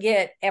couldn't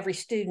get every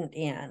student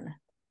in.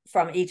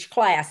 from each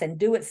class and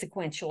do it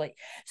sequentially.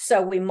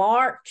 So we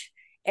marked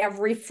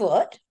every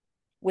foot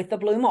with the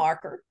blue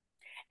marker,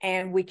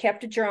 and we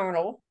kept a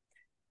journal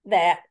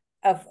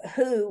of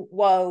who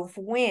wove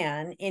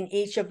when in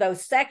each of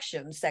those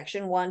sections,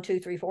 section 1, 2,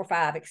 3, 4,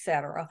 5,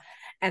 etc.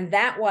 And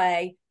that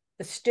way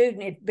the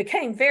student, it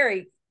became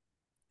very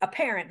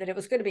apparent that it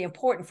was going to be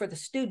important for the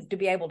student to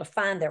be able to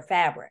find their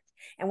fabric.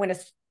 And when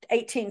it's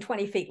 18,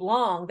 20 feet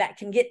long, that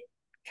can get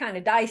kind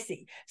of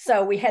dicey.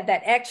 So we had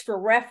that extra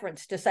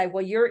reference to say,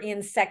 well, you're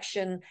in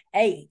section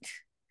 8.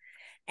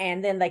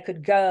 And then they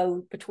could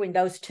go between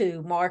those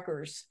two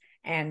markers,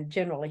 and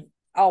generally,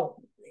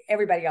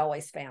 everybody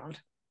always found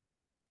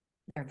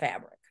their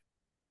fabric.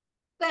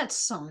 That's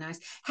so nice.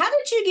 How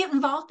did you get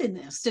involved in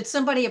this? Did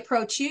somebody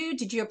approach you?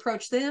 Did you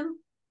approach them?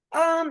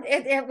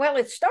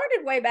 It started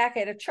way back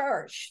at a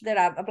church that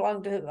I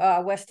belonged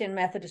to, West End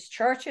Methodist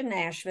Church in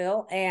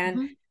Nashville,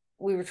 and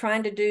we were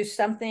trying to do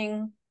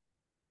something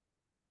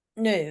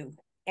new.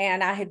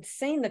 And I had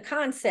seen the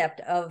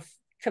concept of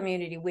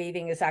community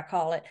weaving, as I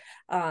call it,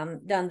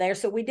 done there.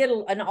 So we did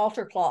an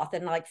altar cloth,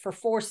 and like for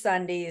 4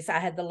 Sundays, I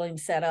had the loom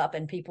set up,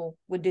 and people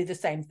would do the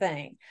same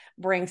thing,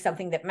 bring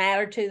something that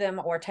mattered to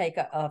them, or take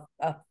a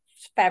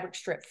fabric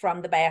strip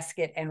from the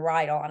basket and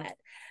write on it.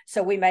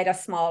 So we made a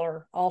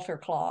smaller altar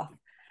cloth.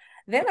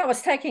 Then I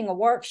was taking a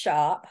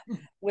workshop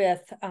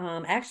with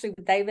actually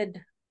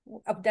David,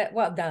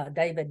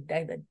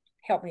 David,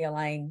 help me,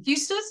 Elaine.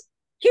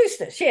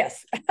 Eustace,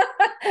 yes.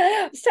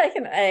 I was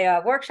taking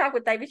a workshop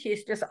with David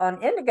Eustace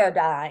on indigo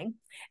dyeing,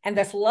 and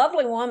this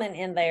lovely woman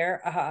in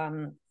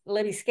there,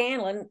 Libby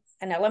Scanlon,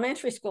 an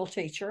elementary school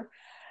teacher,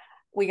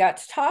 we got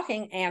to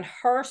talking, and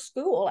her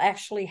school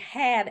actually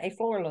had a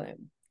floor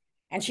loom,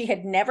 and she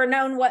had never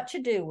known what to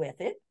do with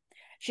it.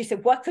 She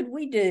said, what could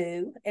we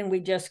do? And we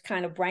just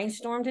kind of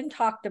brainstormed and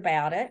talked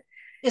about it.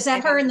 Is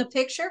that her in the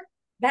picture?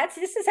 This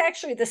is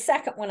actually the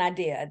second one I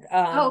did.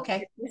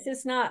 Okay. This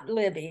is not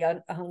Libby,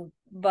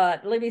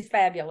 but Libby's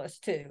fabulous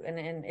too.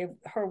 And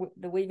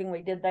the weaving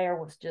we did there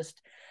was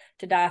just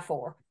to die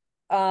for.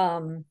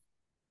 And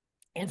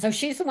so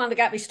she's the one that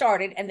got me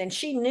started. And then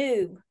she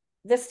knew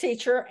this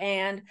teacher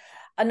and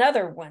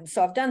another one.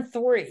 So I've done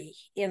 3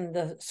 in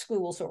the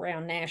schools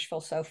around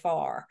Nashville so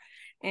far.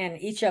 And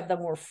each of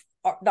them were,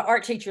 the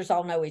art teachers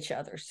all know each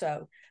other.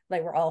 So they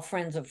were all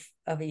friends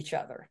of each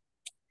other.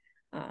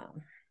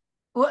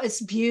 Well,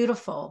 it's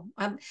beautiful.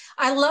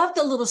 I love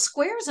the little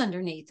squares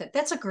underneath it.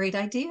 That's a great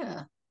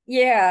idea.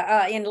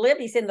 Yeah, in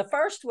Libby's, in the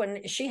first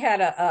one, she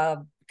had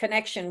a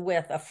connection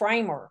with a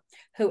framer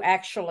who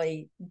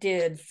actually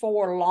did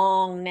 4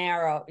 long,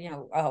 narrow,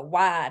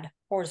 wide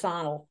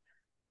horizontal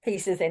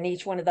pieces, and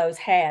each one of those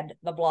had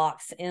the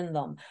blocks in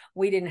them.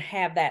 We didn't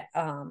have that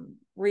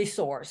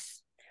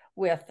resource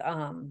with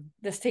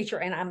this teacher,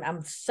 and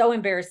I'm so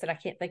embarrassed that I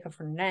can't think of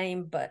her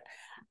name, but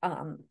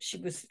she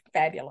was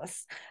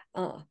fabulous.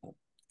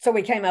 So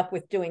we came up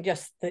with doing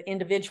just the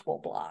individual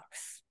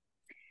blocks.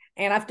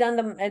 And I've done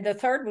them. And the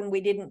third one,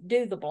 we didn't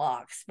do the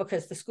blocks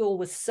because the school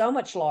was so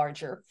much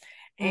larger,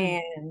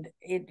 and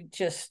it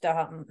just,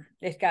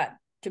 it got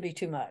to be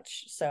too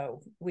much.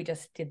 So we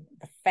just did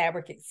the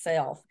fabric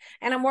itself.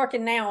 And I'm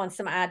working now on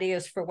some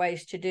ideas for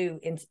ways to do,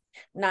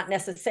 not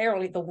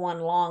necessarily the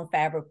one long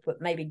fabric,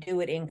 but maybe do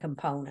it in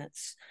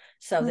components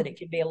so that it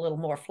can be a little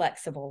more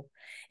flexible,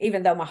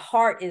 even though my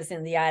heart is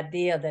in the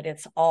idea that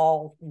it's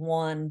all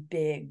one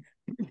big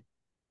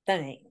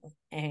thing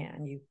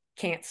and you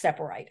can't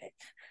separate it.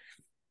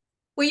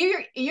 Well,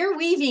 your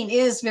weaving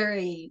is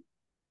very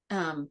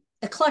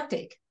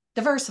eclectic,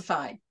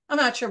 diversified. I'm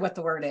not sure what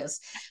the word is,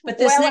 but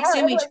this next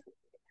image.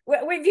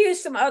 We've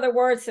used some other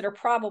words that are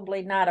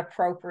probably not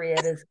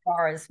appropriate as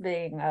far as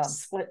being a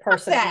split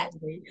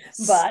personality.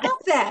 Stop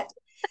that.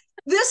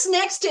 This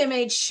next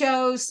image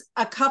shows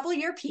a couple of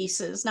your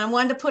pieces, and I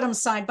wanted to put them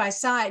side by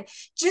side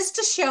just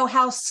to show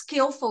how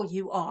skillful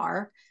you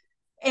are.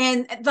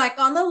 And like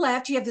on the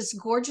left, you have this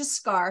gorgeous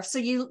scarf. So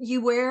you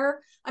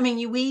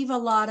weave a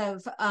lot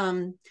of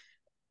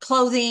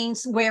clothing,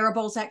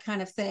 wearables, that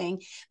kind of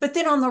thing. But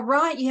then on the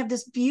right, you have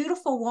this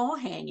beautiful wall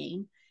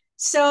hanging.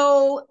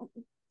 So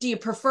do you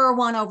prefer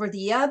one over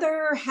the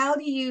other? How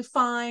do you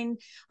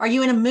are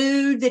you in a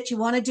mood that you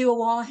want to do a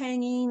wall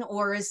hanging,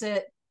 or is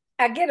it?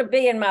 I get a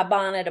bee in my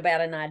bonnet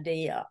about an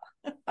idea.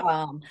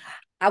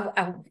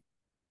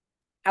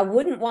 I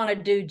wouldn't want to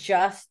do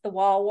just the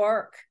wall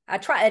work.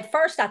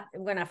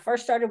 When I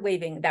first started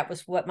weaving, that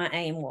was what my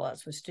aim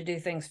was to do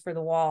things for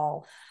the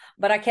wall.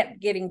 But I kept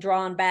getting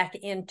drawn back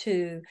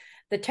into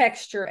the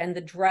texture and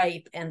the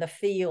drape and the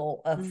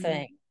feel of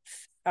things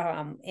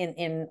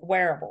in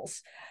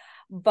wearables.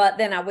 But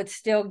then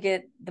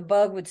the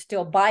bug would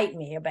still bite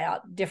me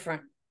about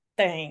different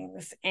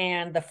things.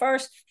 And the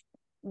first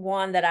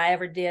one that I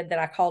ever did that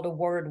I called a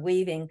word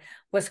weaving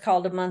was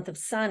called A Month of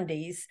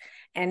Sundays.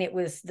 And it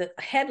was the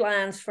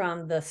headlines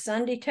from the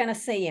Sunday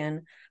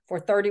Tennessean for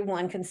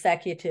 31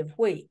 consecutive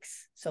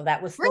weeks. So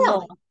that was the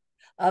month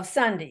of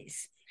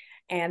Sundays.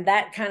 And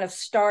that kind of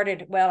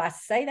started, I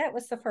say that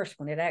was the first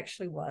one. It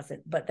actually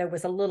wasn't, but there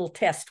was a little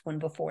test one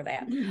before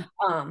that.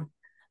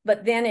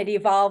 but then it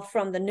evolved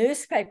from the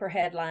newspaper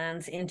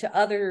headlines into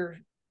other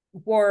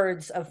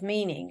words of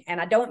meaning.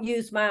 And I don't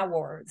use my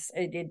words.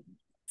 It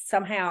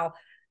somehow,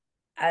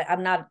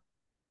 I'm not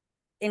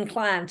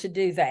inclined to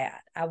do that.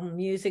 I'm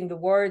using the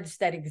words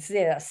that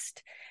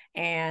exist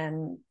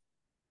and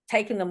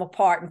taking them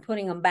apart and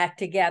putting them back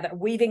together,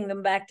 weaving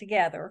them back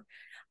together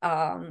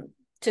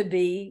to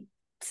be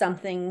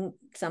something,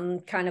 some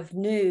kind of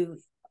new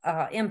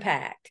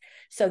impact.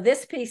 So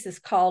this piece is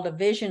called A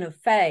Vision of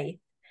Faith,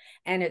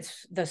 and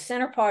it's the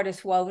center part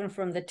is woven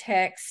from the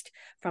text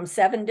from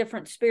 7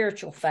 different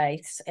spiritual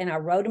faiths, and I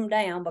wrote them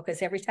down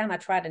because every time I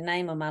try to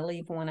name them, I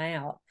leave one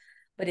out.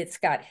 But it's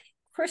got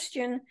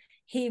Christian,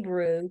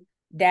 Hebrew,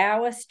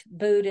 Taoist,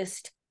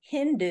 Buddhist,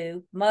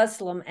 Hindu,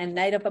 Muslim, and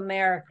Native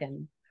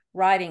American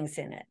writings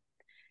in it.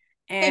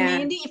 And hey,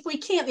 Mandy, if we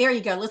can't, there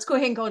you go. Let's go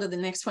ahead and go to the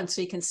next one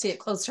so you can see it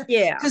closer.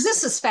 Yeah. Because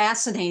this is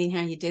fascinating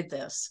how you did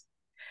this.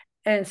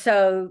 And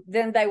so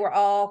then they were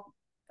all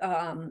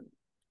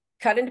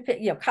cut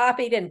into,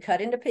 copied and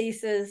cut into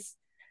pieces,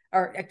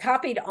 or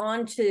copied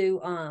onto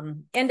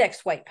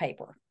index weight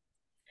paper,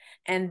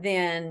 and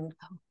then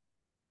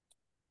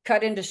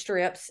cut into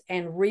strips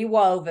and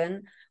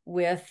rewoven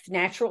with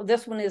natural,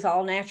 this one is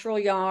all natural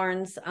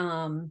yarns.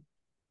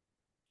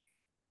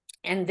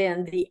 And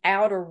then the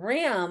outer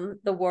rim,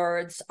 the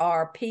words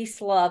are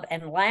peace, love,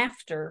 and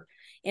laughter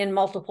in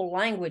multiple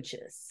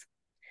languages.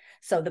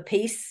 So the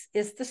peace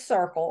is the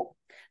circle,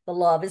 the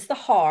love is the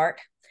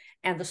heart,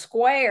 and the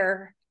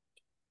square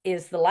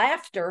is the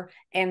laughter,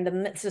 and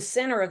the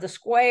center of the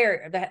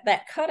square,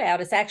 that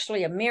cutout is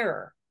actually a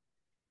mirror.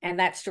 And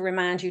that's to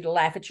remind you to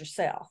laugh at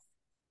yourself.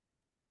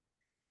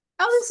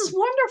 Oh, this is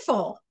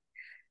wonderful.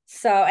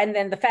 So, and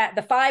then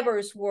the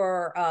fibers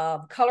were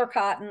color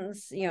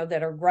cottons,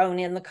 that are grown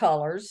in the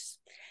colors,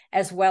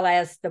 as well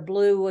as the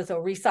blue was a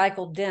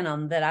recycled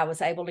denim that I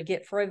was able to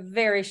get for a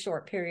very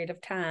short period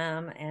of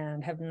time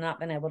and have not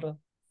been able to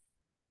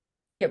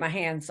get my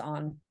hands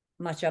on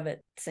much of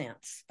it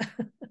since.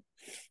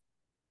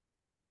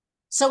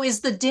 So is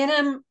the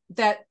denim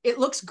that it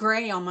looks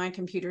gray on my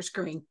computer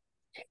screen?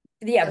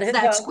 Yeah,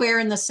 that square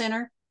in the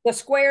center? The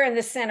square in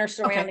the center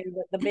surrounding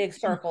the big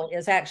circle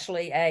is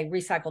actually a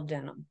recycled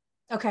denim.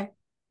 Okay.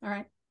 All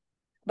right.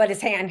 But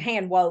it's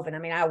hand woven. I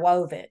mean, I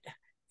wove it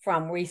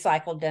from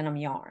recycled denim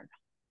yarn.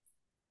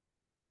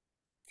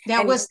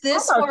 Now, and was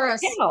this for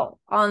us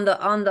on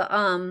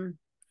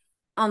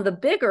the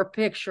bigger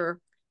picture?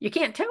 You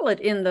can't tell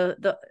it in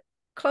the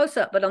close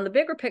up, but on the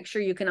bigger picture,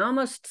 you can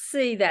almost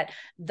see that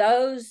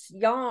those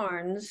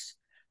yarns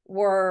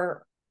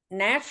were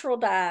natural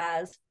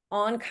dyes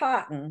on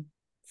cotton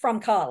from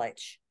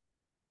college.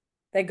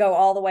 They go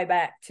all the way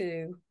back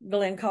to the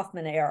Lynn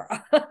Kaufman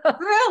era.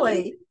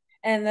 Really?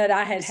 And that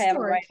I had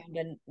around,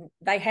 and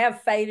they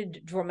have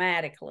faded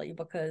dramatically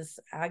because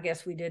I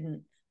guess we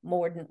didn't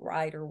mordant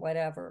right or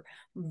whatever.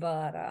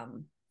 But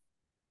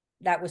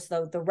that was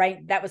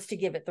that was to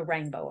give it the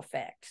rainbow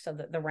effect, so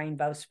that the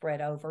rainbow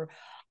spread over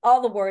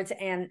all the words.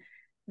 And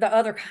the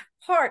other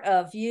part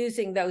of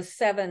using those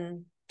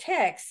 7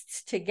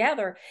 texts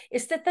together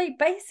is that they're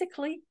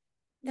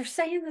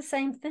saying the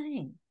same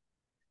thing.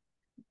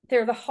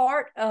 They're the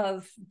heart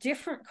of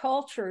different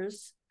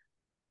cultures,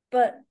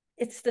 but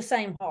it's the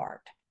same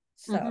heart.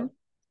 So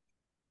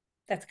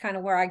that's kind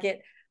of where I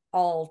get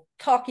all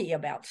talky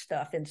about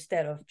stuff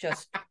instead of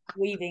just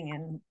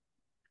weaving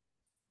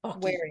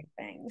and wearing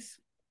things.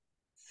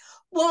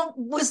 Well,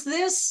 was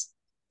this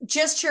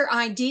just your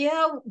idea?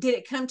 Did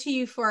it come to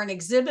you for an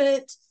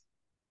exhibit?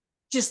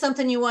 Just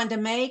something you wanted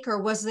to make,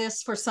 or was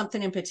this for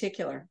something in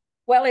particular?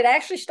 Well, it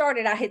actually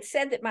started, I had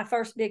said that my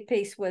first big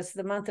piece was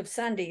the month of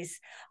Sundays,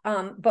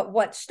 but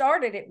what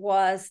started it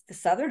was the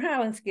Southern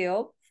Highlands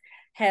Guild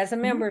has a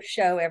members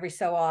show every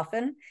so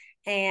often,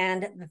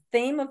 and the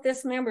theme of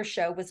this members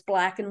show was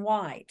black and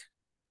white.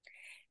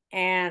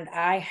 And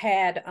I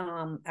had,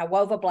 I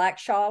wove a black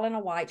shawl and a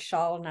white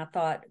shawl, and I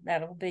thought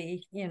that'll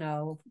be,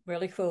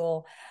 really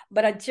cool,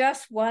 but I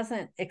just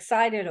wasn't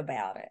excited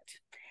about it.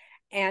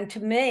 And to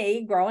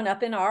me, growing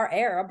up in our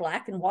era,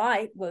 black and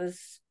white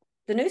was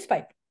the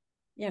newspaper.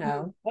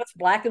 What's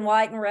black and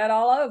white and red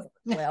all over?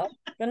 Well,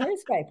 the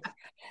newspaper.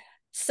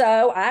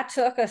 So I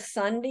took a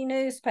Sunday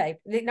newspaper.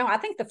 No, I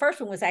think the first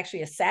one was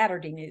actually a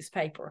Saturday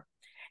newspaper.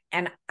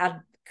 And I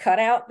cut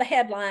out the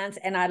headlines,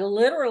 and I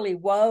literally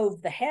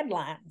wove the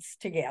headlines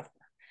together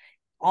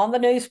on the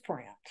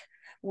newsprint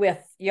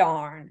with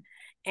yarn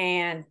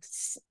and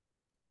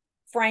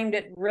framed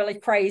it really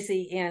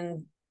crazy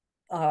in,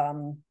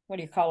 what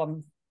do you call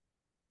them?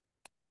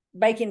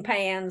 Baking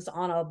pans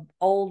on a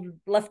old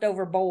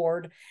leftover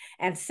board,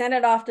 and sent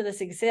it off to this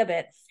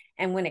exhibit.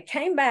 And when it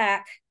came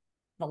back,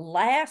 the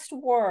last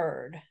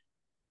word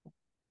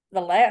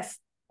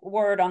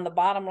on the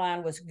bottom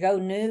line was go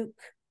nuke,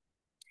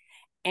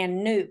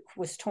 and nuke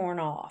was torn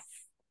off.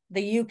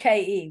 The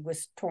UKE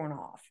was torn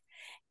off.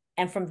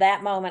 And from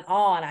that moment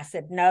on, I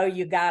said, no,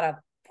 you got to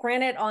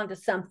print it onto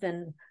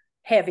something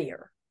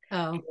heavier,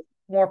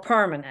 more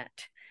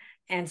permanent.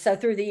 And so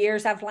through the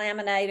years, I've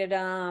laminated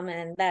them,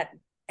 and that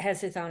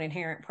has its own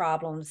inherent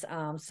problems.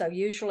 So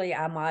usually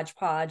I Mod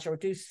Podge or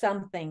do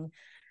something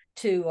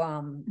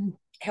to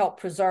help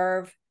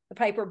preserve the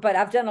paper. But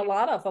I've done a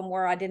lot of them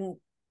where I didn't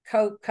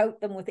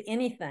coat them with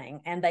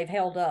anything, and they've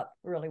held up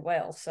really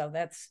well. So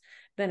that's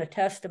been a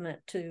testament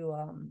to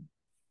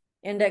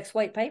index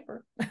weight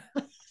paper.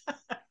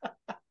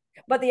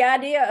 But the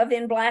idea of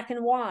in black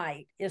and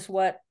white is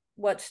what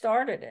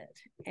started it.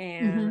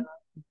 And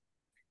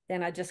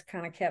then I just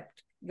kind of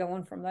kept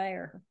going from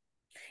there.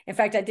 In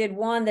fact, I did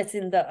one that's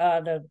in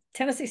the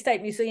Tennessee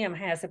State Museum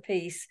has a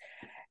piece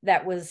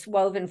that was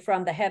woven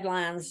from the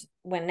headlines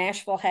when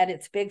Nashville had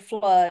its big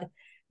flood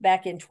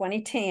back in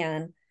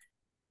 2010.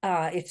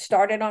 It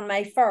started on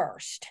May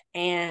 1st,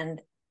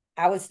 and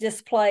I was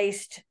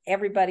displaced.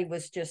 Everybody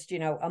was just,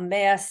 a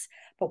mess.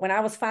 But when I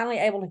was finally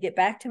able to get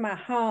back to my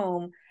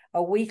home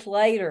a week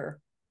later,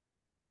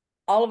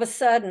 all of a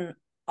sudden,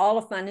 all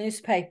of my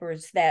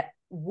newspapers that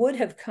would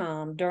have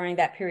come during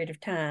that period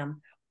of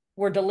time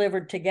were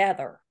delivered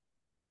together.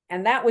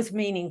 And that was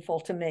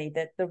meaningful to me,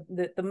 that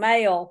the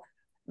mail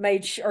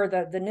made sure,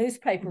 the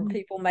newspaper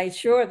people made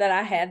sure that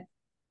I had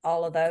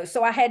all of those.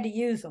 So I had to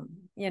use them,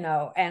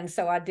 and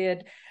so I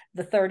did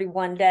the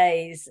 31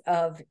 days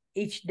of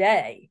each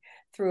day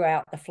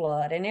throughout the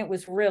flood. And it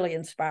was really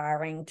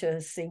inspiring to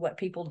see what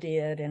people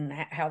did and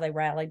how they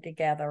rallied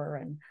together.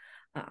 And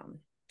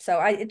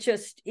so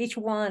each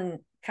one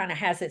kind of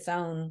has its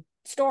own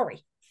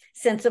story,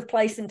 sense of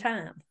place and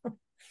time.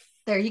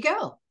 There you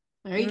go.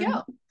 There you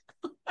go.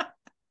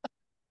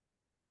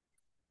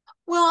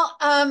 Well,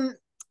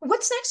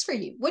 what's next for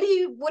you? What are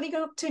you going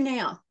up to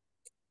now?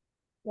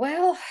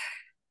 Well,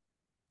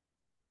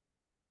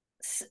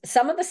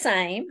 some of the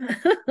same.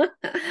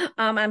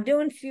 I'm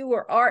doing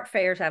fewer art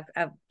fairs.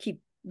 I've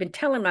been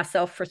telling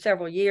myself for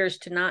several years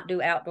to not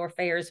do outdoor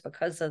fairs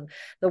because of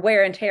the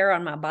wear and tear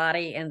on my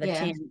body and the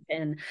tent,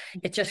 and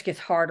it just gets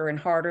harder and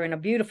harder. And a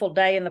beautiful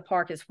day in the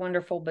park is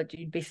wonderful, but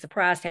you'd be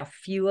surprised how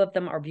few of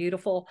them are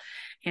beautiful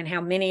and how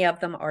many of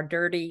them are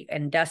dirty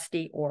and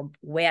dusty or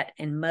wet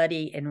and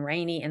muddy and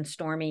rainy and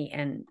stormy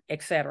and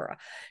etc.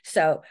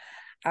 So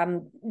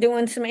I'm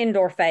doing some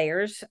indoor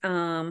fairs.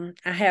 I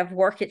have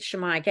work at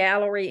Shimai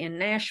Gallery in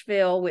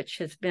Nashville, which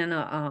has been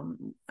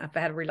I've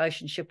had a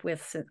relationship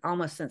with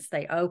almost since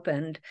they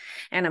opened,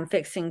 and I'm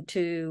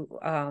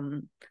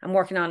I'm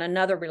working on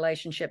another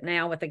relationship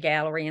now with a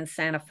gallery in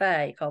Santa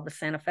Fe called the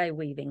Santa Fe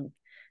Weaving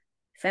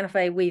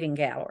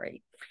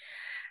Gallery.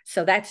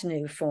 So that's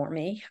new for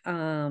me.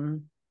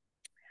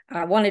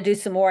 I want to do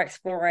some more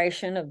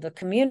exploration of the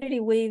community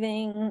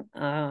weaving.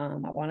 I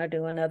want to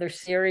do another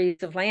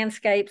series of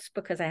landscapes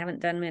because I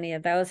haven't done many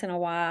of those in a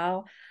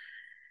while.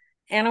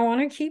 And I want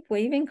to keep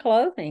weaving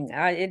clothing.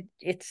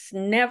 It's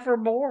never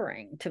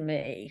boring to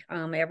me.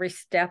 Every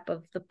step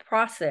of the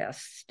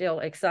process still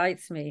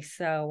excites me.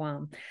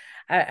 So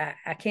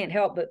I can't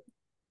help but,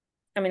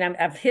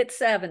 I've hit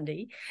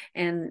 70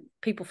 and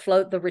people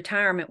float the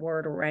retirement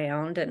word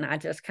around, and I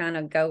just kind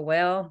of go,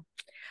 well,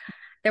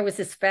 there was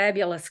this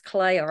fabulous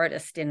clay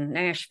artist in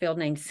Nashville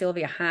named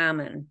Sylvia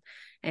Hyman,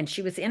 and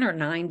she was in her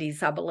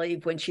 90s, I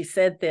believe, when she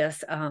said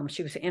this.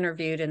 She was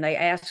interviewed, and they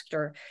asked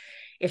her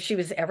if she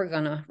was ever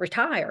going to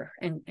retire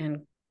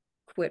and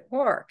quit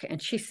work. And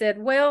she said,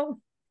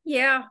 well,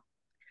 yeah,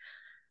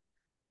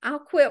 I'll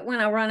quit when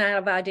I run out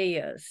of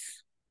ideas.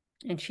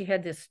 And she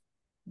had this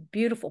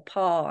beautiful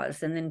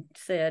pause and then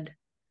said,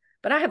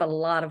 but I have a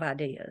lot of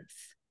ideas.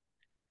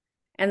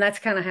 And that's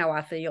kind of how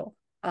I feel.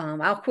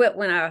 I'll quit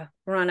when I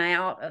run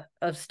out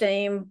of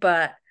steam,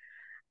 but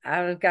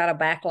I've got a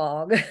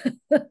backlog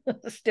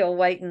still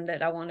waiting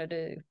that I want to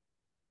do.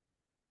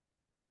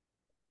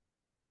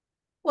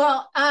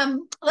 Well,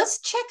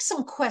 let's check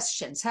some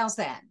questions. How's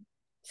that?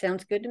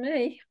 Sounds good to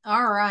me.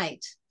 All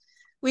right.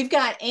 We've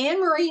got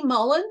Anne-Marie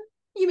Mullen.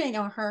 You may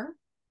know her.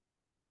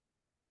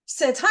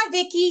 Says, hi,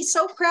 Vickie.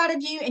 So proud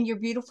of you and your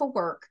beautiful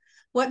work.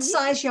 What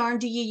size yarn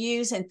do you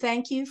use? And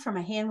thank you from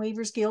a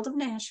Handweavers Guild of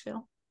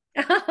Nashville.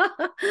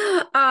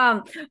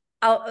 The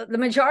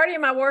majority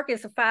of my work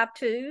is the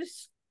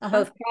 5/2s,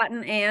 both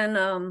cotton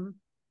and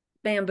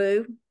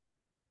bamboo.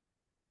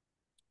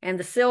 And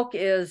the silk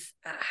is,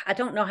 I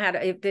don't know how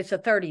to, it's a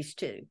 30s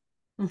too.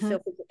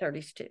 Silk is a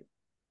 30s too,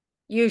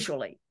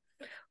 usually.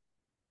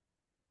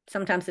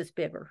 Sometimes it's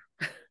bigger.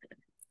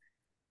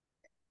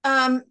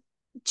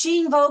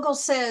 Jean Vogel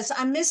says,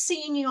 I miss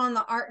seeing you on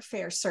the art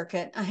fair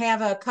circuit. I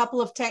have a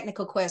couple of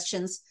technical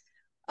questions.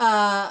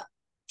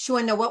 She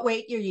want to know what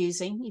weight you're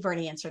using. You've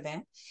already answered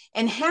that.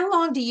 And how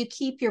long do you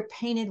keep your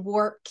painted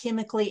work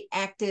chemically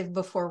active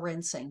before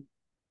rinsing?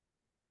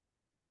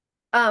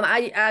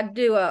 I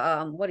do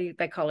a what do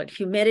they call it?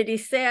 Humidity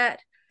set.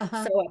 So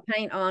I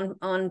paint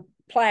on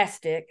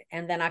plastic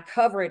and then I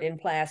cover it in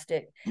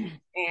plastic.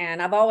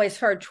 And I've always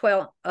heard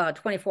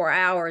 24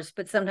 hours,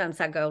 but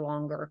sometimes I go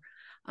longer,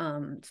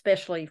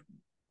 especially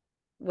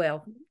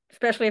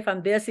if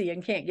I'm busy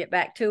and can't get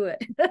back to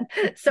it.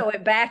 So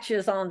it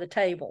batches on the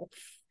table.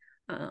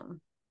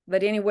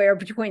 But anywhere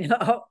between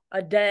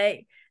a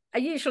day, I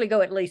usually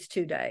go at least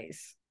 2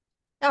 days.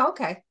 Oh,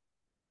 okay.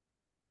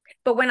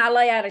 But when I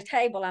lay out a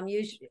table, I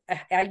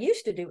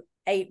used to do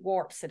 8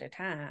 warps at a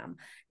time.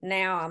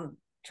 Now I'm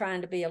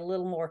trying to be a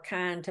little more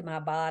kind to my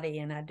body,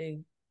 and I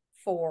do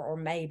 4 or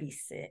maybe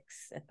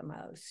 6 at the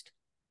most.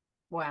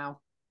 Wow.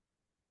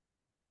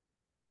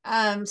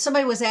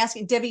 Somebody was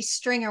asking, Debbie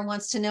Stringer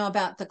wants to know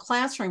about the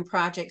classroom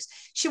projects.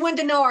 She wanted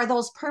to know, are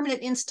those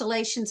permanent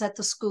installations at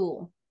the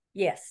school?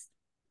 Yes.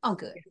 Oh,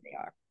 good. Yes, they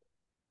are.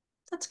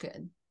 That's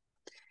good.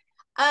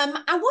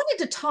 I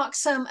wanted to talk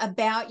some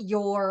about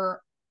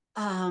your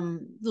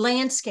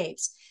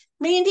landscapes.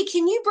 Mandy,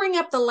 can you bring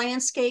up the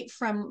landscape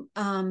from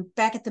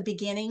back at the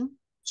beginning?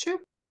 Sure.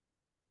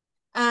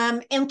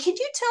 And can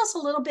you tell us a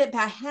little bit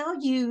about how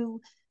you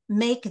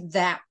make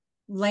that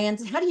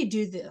land? How do you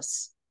do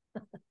this?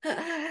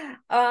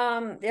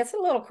 It's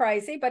a little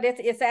crazy, but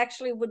it's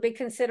actually would be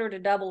considered a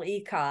double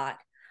ikat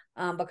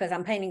because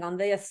I'm painting on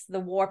this, the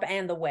warp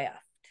and the weft.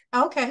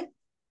 Okay.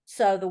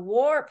 So the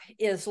warp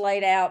is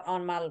laid out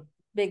on my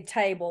big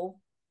table,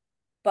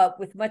 but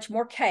with much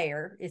more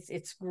care.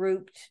 It's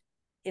grouped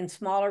in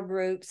smaller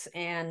groups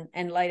and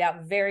laid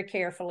out very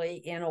carefully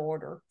in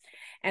order.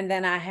 And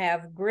then I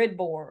have grid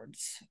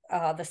boards,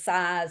 the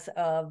size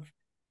of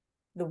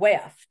the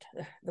weft,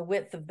 the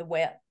width of the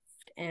weft,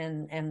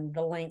 and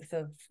the length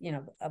of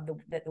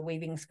that the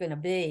weaving's going to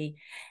be,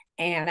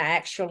 and I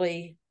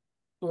actually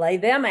lay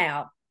them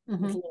out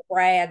with little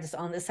brads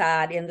on the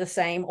side in the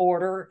same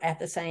order at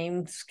the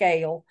same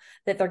scale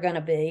that they're going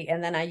to be,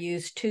 and then I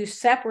use 2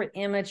 separate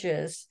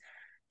images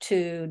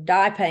to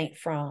dye paint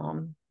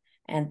from,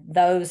 and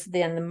those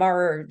then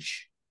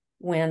merge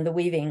when the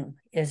weaving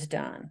is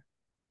done.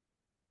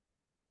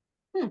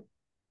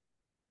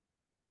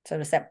 So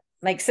does that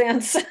make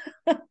sense?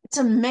 It's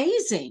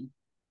amazing.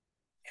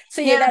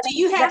 So now, do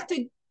you have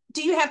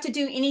to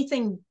do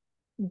anything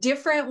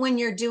different when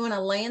you're doing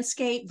a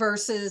landscape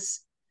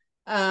versus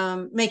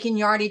making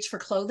yardage for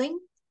clothing?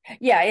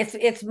 Yeah,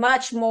 it's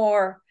much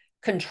more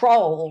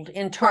controlled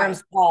in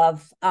terms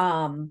of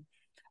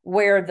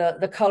where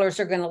the colors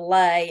are going to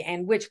lay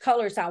and which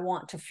colors I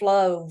want to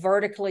flow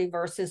vertically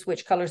versus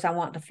which colors I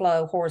want to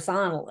flow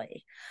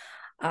horizontally.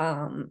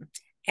 And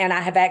I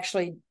have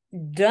actually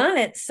done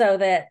it so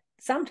that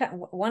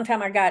one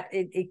time I got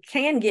it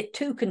can get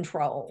too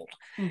controlled,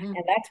 and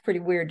that's pretty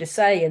weird to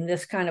say in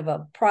this kind of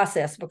a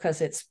process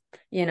because it's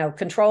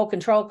control,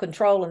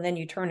 and then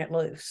you turn it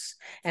loose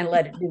and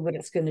let it do what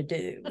it's going to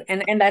do,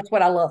 and that's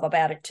what I love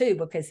about it too,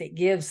 because it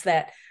gives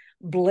that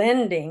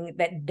blending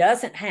that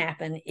doesn't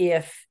happen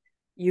if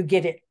you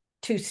get it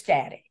too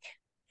static.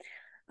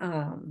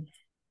 Now,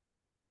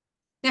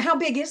 how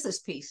big is this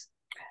piece?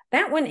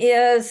 That one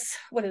is,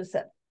 what is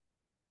that?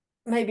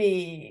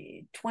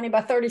 Maybe 20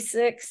 by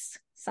 36,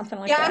 something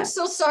like that. Yeah, I'm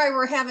so sorry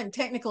we're having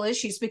technical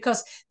issues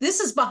because this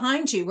is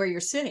behind you where you're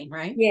sitting,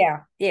 right? Yeah.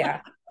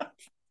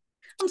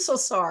 I'm so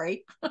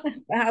sorry.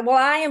 Well,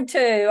 I am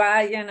too.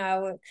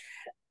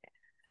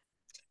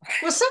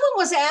 Well, someone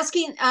was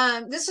asking,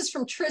 this is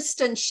from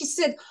Tristan. She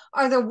said,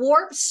 are the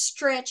warps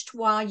stretched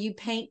while you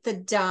paint the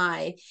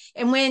dye?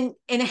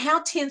 And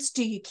how tense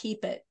do you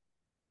keep it?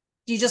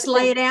 Do you just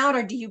lay it out,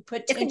 or do you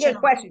put tension? It's a good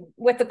question.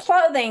 With the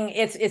clothing,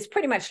 it's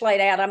pretty much laid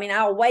out. I mean,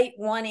 I'll weight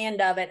one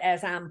end of it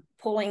as I'm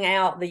pulling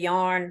out the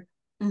yarn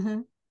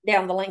down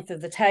the length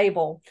of the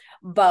table.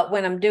 But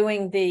when I'm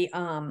doing the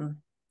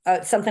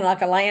something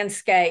like a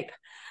landscape,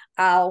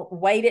 I'll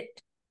weight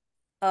it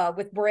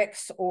with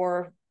bricks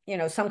or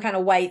some kind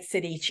of weights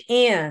at each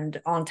end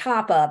on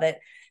top of it.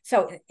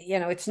 So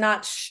it's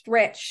not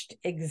stretched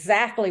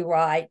exactly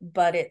right,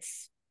 but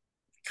it's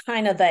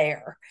kind of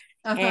there.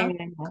 And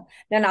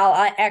then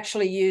I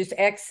actually use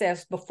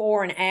excess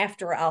before and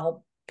after.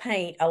 I'll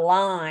paint a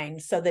line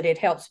so that it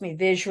helps me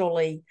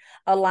visually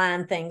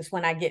align things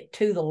when I get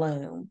to the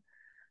loom.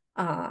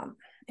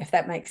 If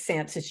that makes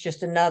sense, it's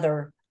just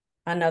another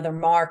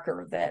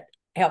marker that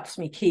helps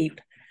me keep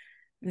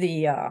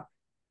the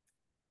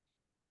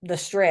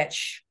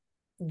stretch.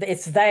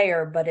 It's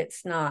there, but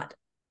it's not.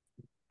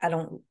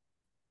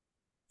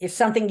 If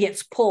something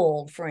gets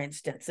pulled, for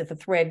instance, if a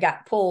thread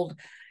got pulled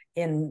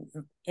in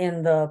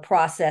the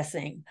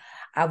processing,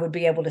 I would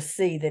be able to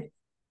see that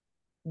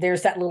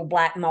there's that little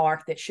black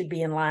mark that should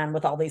be in line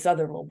with all these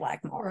other little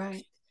black marks.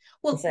 Right.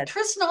 Well,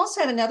 Tristan also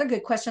had another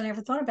good question. I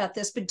never thought about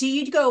this, but do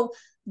you go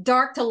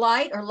dark to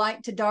light or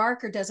light to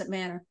dark, or does it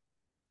matter?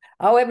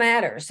 Oh, it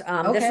matters.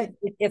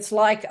 It's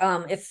like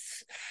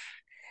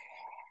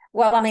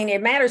well, I mean,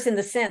 it matters in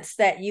the sense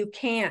that you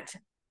can't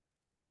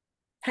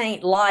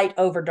paint light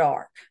over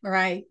dark.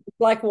 Right. It's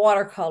like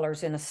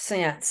watercolors in a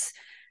sense.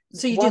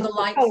 So you do the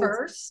light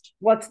first?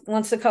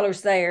 Once the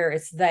color's there,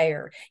 it's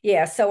there.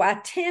 Yeah. So I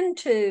tend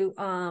to,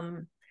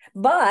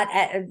 but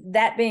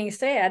that being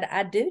said,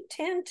 I do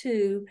tend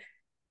to,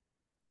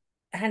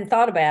 I hadn't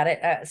thought about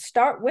it,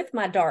 start with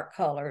my dark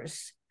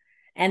colors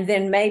and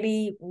then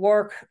maybe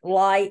work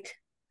light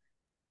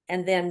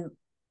and then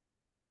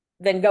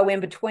go in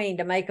between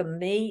to make them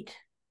meet.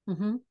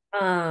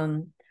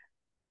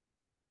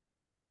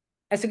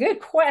 That's a good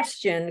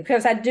question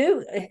because I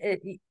do,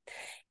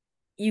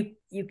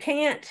 you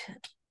can't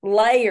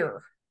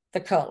layer the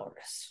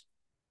colors.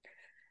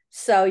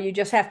 So you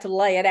just have to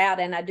lay it out.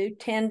 And I do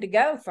tend to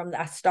go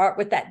I start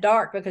with that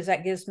dark because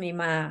that gives me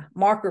my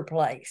marker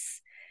place.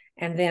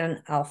 And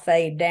then I'll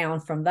fade down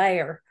from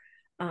there.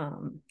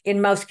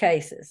 In most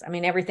cases, I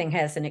mean, everything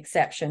has an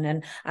exception,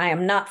 and I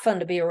am not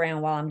fun to be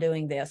around while I'm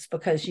doing this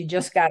because you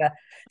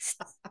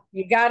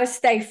gotta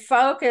stay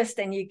focused,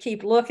 and you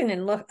keep looking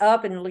and look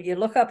up, and you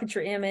look up at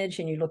your image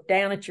and you look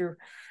down at your,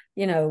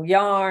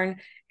 yarn,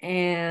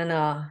 and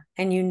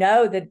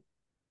that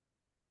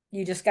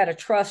you just got to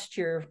trust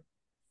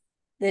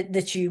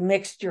that you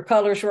mixed your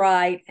colors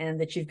right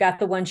and that you've got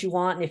the ones you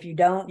want. And if you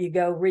don't, you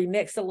go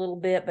remix a little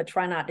bit, but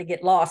try not to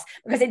get lost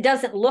because it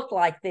doesn't look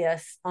like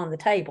this on the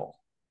table.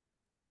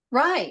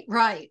 Right.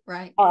 Light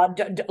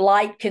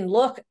can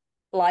look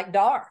like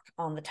dark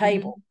on the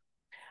table.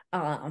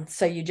 Mm-hmm.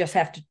 So you just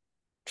have to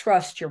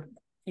trust your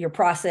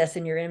process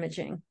and your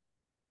imaging.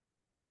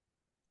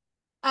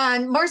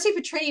 Marcy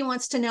Petrini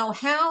wants to know,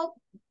 how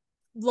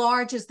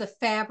large is the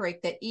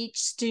fabric that each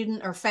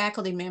student or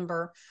faculty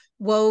member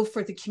wove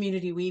for the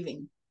community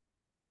weaving?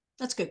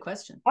 That's a good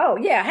question. Oh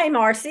yeah. Hey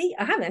Marcy,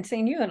 I haven't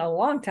seen you in a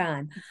long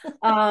time.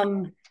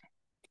 Well,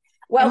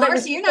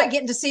 Marcy, you're not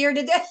getting to see her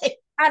today.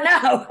 I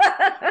know.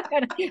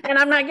 and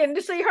I'm not getting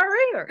to see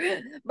her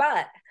either,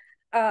 but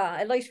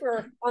at least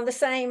we're on the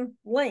same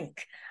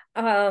link.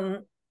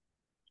 So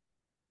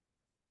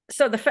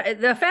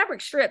the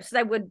fabric strips,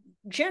 they would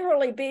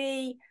generally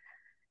be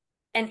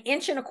 1.25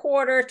 inches to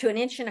 1.5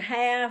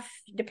 inches,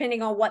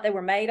 depending on what they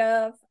were made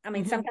of. I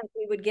mean, sometimes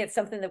we would get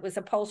something that was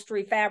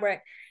upholstery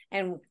fabric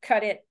and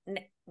cut it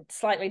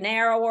slightly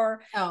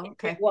narrower. Oh,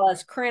 okay. If it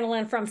was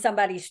crinoline from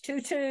somebody's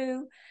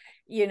tutu,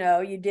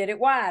 you did it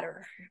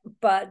wider.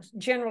 But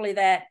generally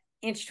that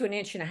 1 to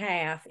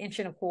 1.5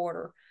 inches,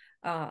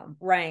 1.25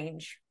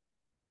 range.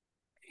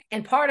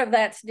 And part of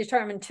that's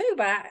determined too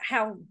by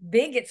how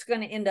big it's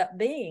going to end up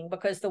being,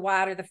 because the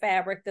wider the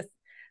fabric,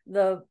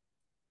 the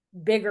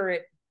bigger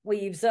it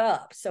weaves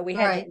up. So we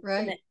had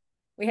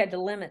to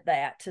limit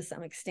that to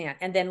some extent.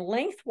 And then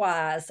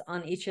lengthwise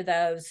on each of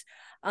those,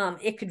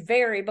 it could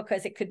vary,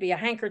 because it could be a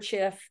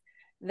handkerchief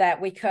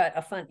that we cut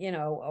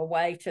a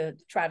way to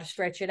try to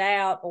stretch it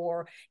out,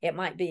 or it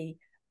might be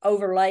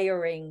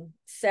overlayering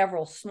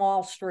several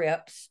small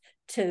strips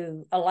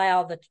to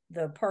allow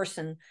the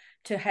person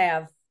to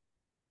have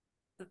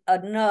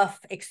enough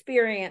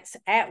experience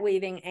at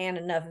weaving and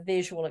enough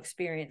visual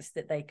experience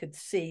that they could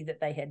see that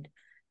they had,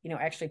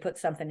 actually put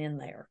something in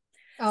there.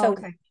 Oh, so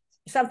okay.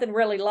 Something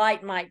really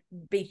light might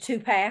be 2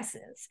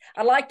 passes.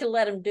 I like to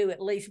let them do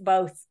at least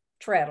both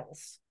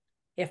treadles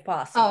if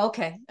possible. Oh,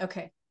 okay.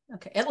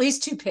 At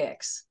least 2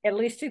 picks. At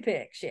least 2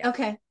 picks, yeah.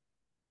 Okay.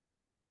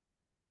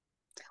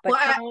 But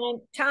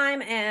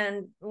time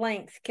and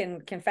length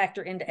can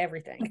factor into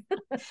everything.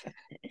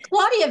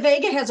 Claudia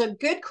Vega has a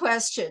good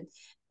question.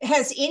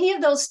 Has any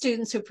of those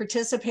students who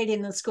participated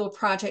in the school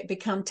project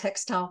become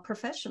textile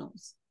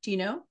professionals? Do you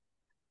know?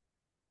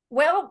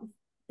 Well,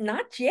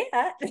 not yet.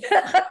 That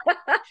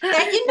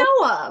you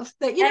know of.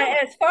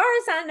 As far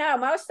as I know,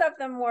 most of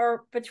them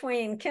were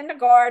between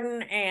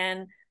kindergarten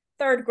and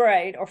 3rd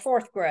grade or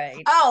 4th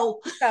grade. Oh.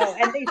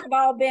 And these have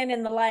all been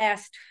in the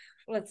last,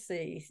 in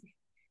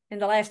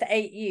the last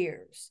 8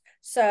 years.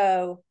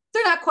 So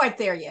they're not quite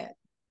there yet.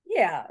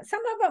 Yeah,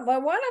 some of them,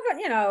 but one of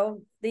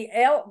them,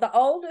 the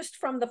oldest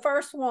from the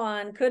first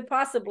one could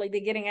possibly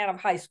be getting out of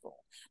high school.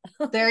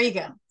 There you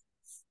go.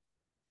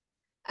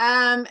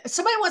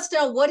 Somebody wants to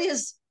know, what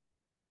is,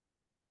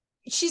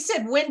 she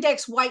said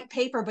Windex white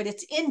paper, but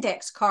it's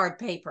index card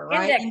paper,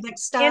 right?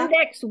 Index style?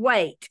 Index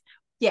weight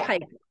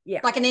paper.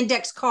 Yeah. Like an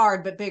index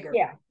card, but bigger.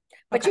 Yeah.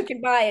 But you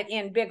can buy it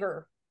in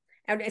bigger.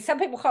 And some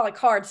people call it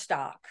card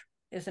stock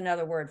is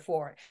another word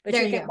for it. But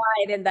you can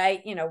buy it in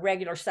the,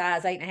 regular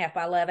size, 8.5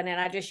 by 11.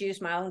 And I just use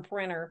my own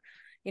printer,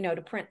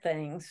 to print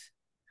things.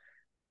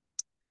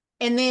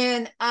 And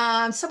then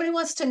somebody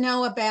wants to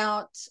know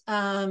about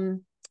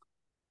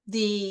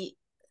the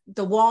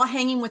wall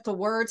hanging with the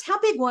words. How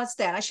big was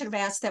that? I should have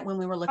asked that when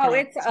we were looking at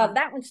it.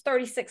 That one's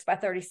 36 by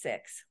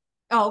 36.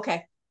 Oh,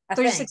 okay.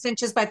 36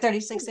 inches by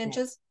 36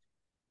 inches.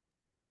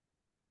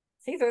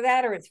 It's either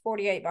that or it's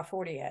 48 by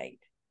 48.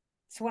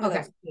 It's one of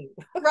those two.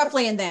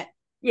 Roughly in that.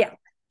 Yeah.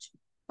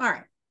 All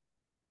right.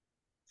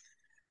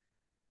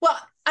 Well,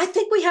 I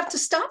think we have to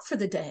stop for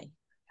the day.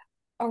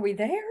 Are we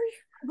there?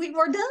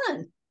 We're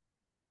done.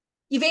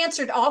 You've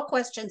answered all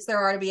questions there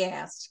are to be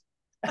asked.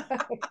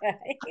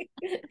 Okay.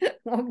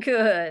 Well,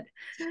 good.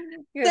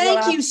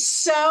 Thank you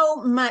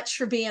so much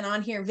for being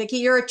on here,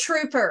 Vickie. You're a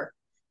trooper.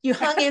 You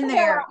hung in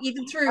there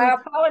even through. I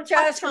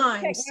apologize for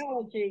the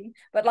technology,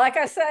 but like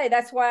I say,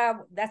 that's why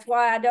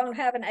I don't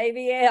have an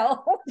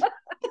AVL.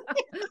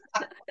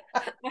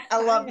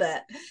 I love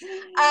that.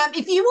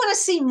 If you want to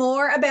see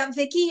more about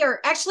Vickie, or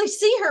actually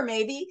see her,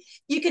 maybe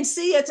you can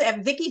see it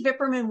at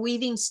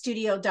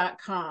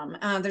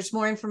VickieVippermanWeavingStudio.com. There's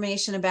more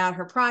information about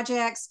her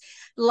projects.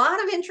 A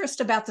lot of interest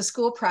about the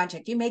school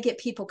project. You may get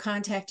people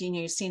contacting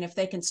you, seeing if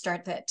they can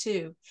start that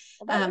too.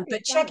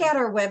 But check out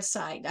her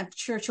website. I'm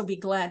sure she'll be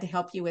glad to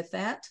help you with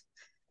that.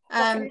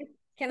 Can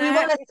We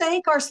want to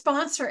thank our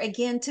sponsor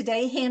again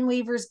today,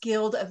 Handweavers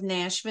Guild of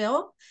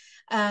Nashville.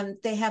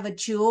 They have a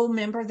jewel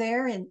member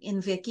there in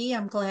Vickie.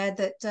 I'm glad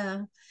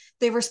that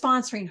they were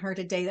sponsoring her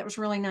today. That was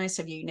really nice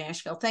of you,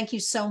 Nashville. Thank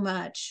you so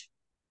much.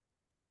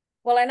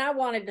 Well, and I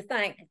wanted to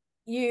thank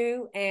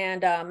you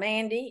and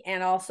Mandy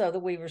and also the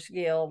Weavers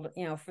Guild,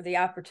 for the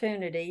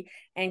opportunity,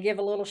 and give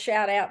a little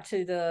shout out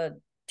to the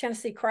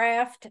Tennessee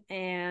Craft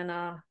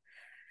and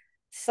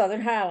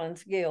Southern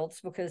Highlands Guilds,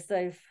 because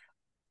they've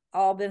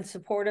all been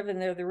supportive,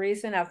 and they're the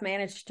reason I've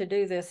managed to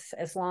do this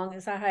as long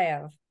as I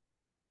have.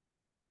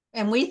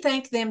 And we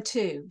thank them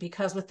too,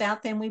 because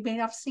without them, we may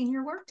not have seen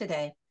your work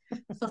today.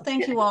 So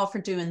thank you all for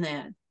doing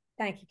that.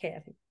 Thank you,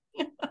 Kathy.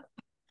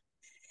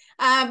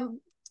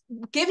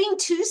 Giving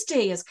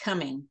Tuesday is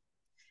coming.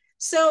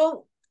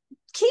 So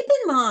keep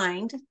in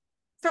mind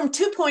from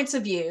 2 points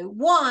of view.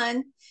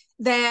 One,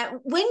 that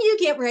when you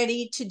get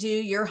ready to do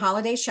your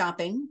holiday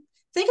shopping,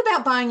 think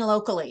about buying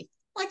locally,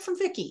 like from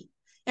Vickie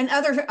and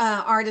other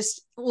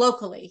artists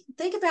locally.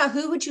 Think about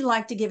who would you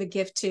like to give a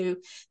gift to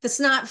that's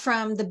not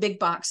from the big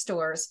box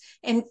stores,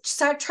 and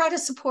try to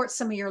support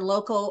some of your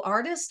local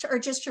artists or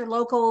just your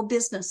local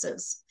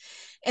businesses.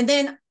 And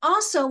then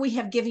also we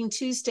have Giving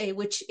Tuesday,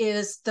 which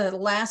is the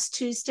last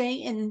Tuesday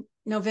in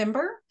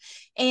November.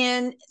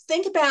 And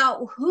think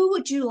about who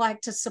would you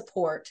like to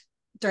support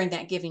during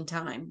that giving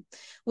time.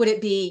 Would it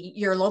be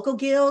your local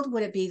guild?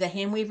 Would it be the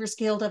Handweavers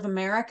Guild of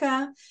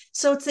America?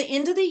 So it's the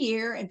end of the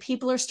year and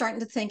people are starting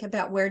to think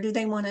about where do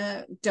they want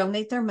to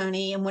donate their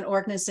money and what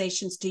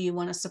organizations do you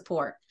want to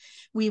support.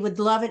 We would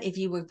love it if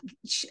you would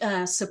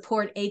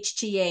support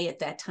HGA at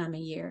that time of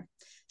year.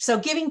 So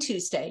Giving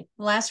Tuesday,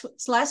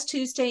 last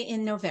Tuesday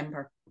in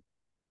November.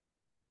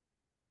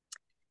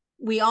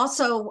 We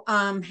also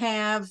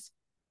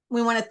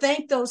we want to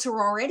thank those who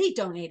are already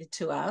donated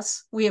to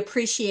us. We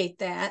appreciate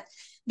that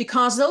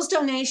because those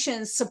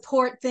donations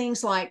support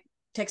things like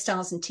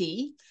Textiles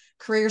Tea,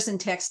 Careers in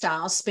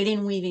Textiles, Spinning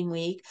and Weaving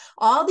Week.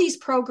 All these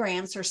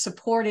programs are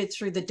supported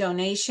through the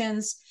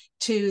donations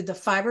to the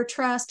Fiber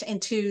Trust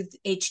and to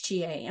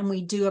HGA, and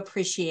we do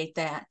appreciate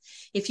that.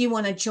 If you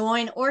want to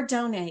join or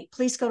donate,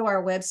 please go to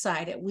our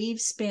website at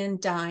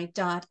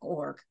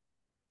weavespindye.org.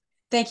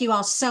 Thank you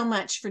all so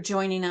much for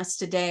joining us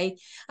today.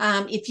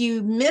 If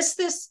you missed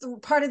this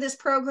part of this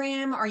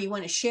program, or you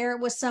want to share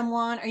it with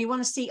someone, or you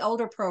want to see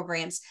older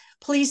programs,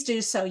 please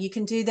do so. You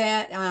can do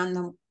that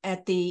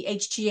at the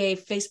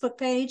HGA Facebook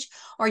page,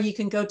 or you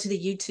can go to the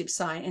YouTube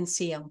site and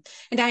see them.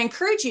 And I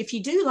encourage you, if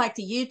you do like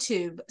the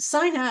YouTube,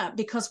 sign up,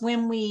 because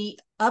when we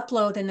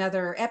upload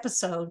another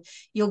episode,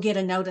 you'll get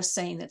a notice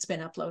saying it's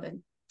been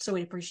uploaded. So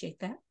we appreciate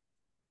that.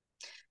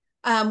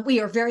 We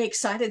are very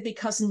excited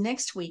because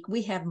next week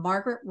we have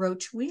Margaret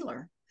Roach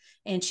Wheeler,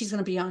 and she's going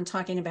to be on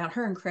talking about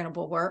her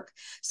incredible work.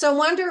 So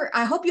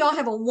I hope you all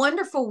have a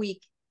wonderful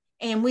week,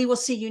 and we will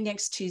see you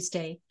next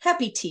Tuesday.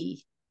 Happy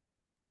tea.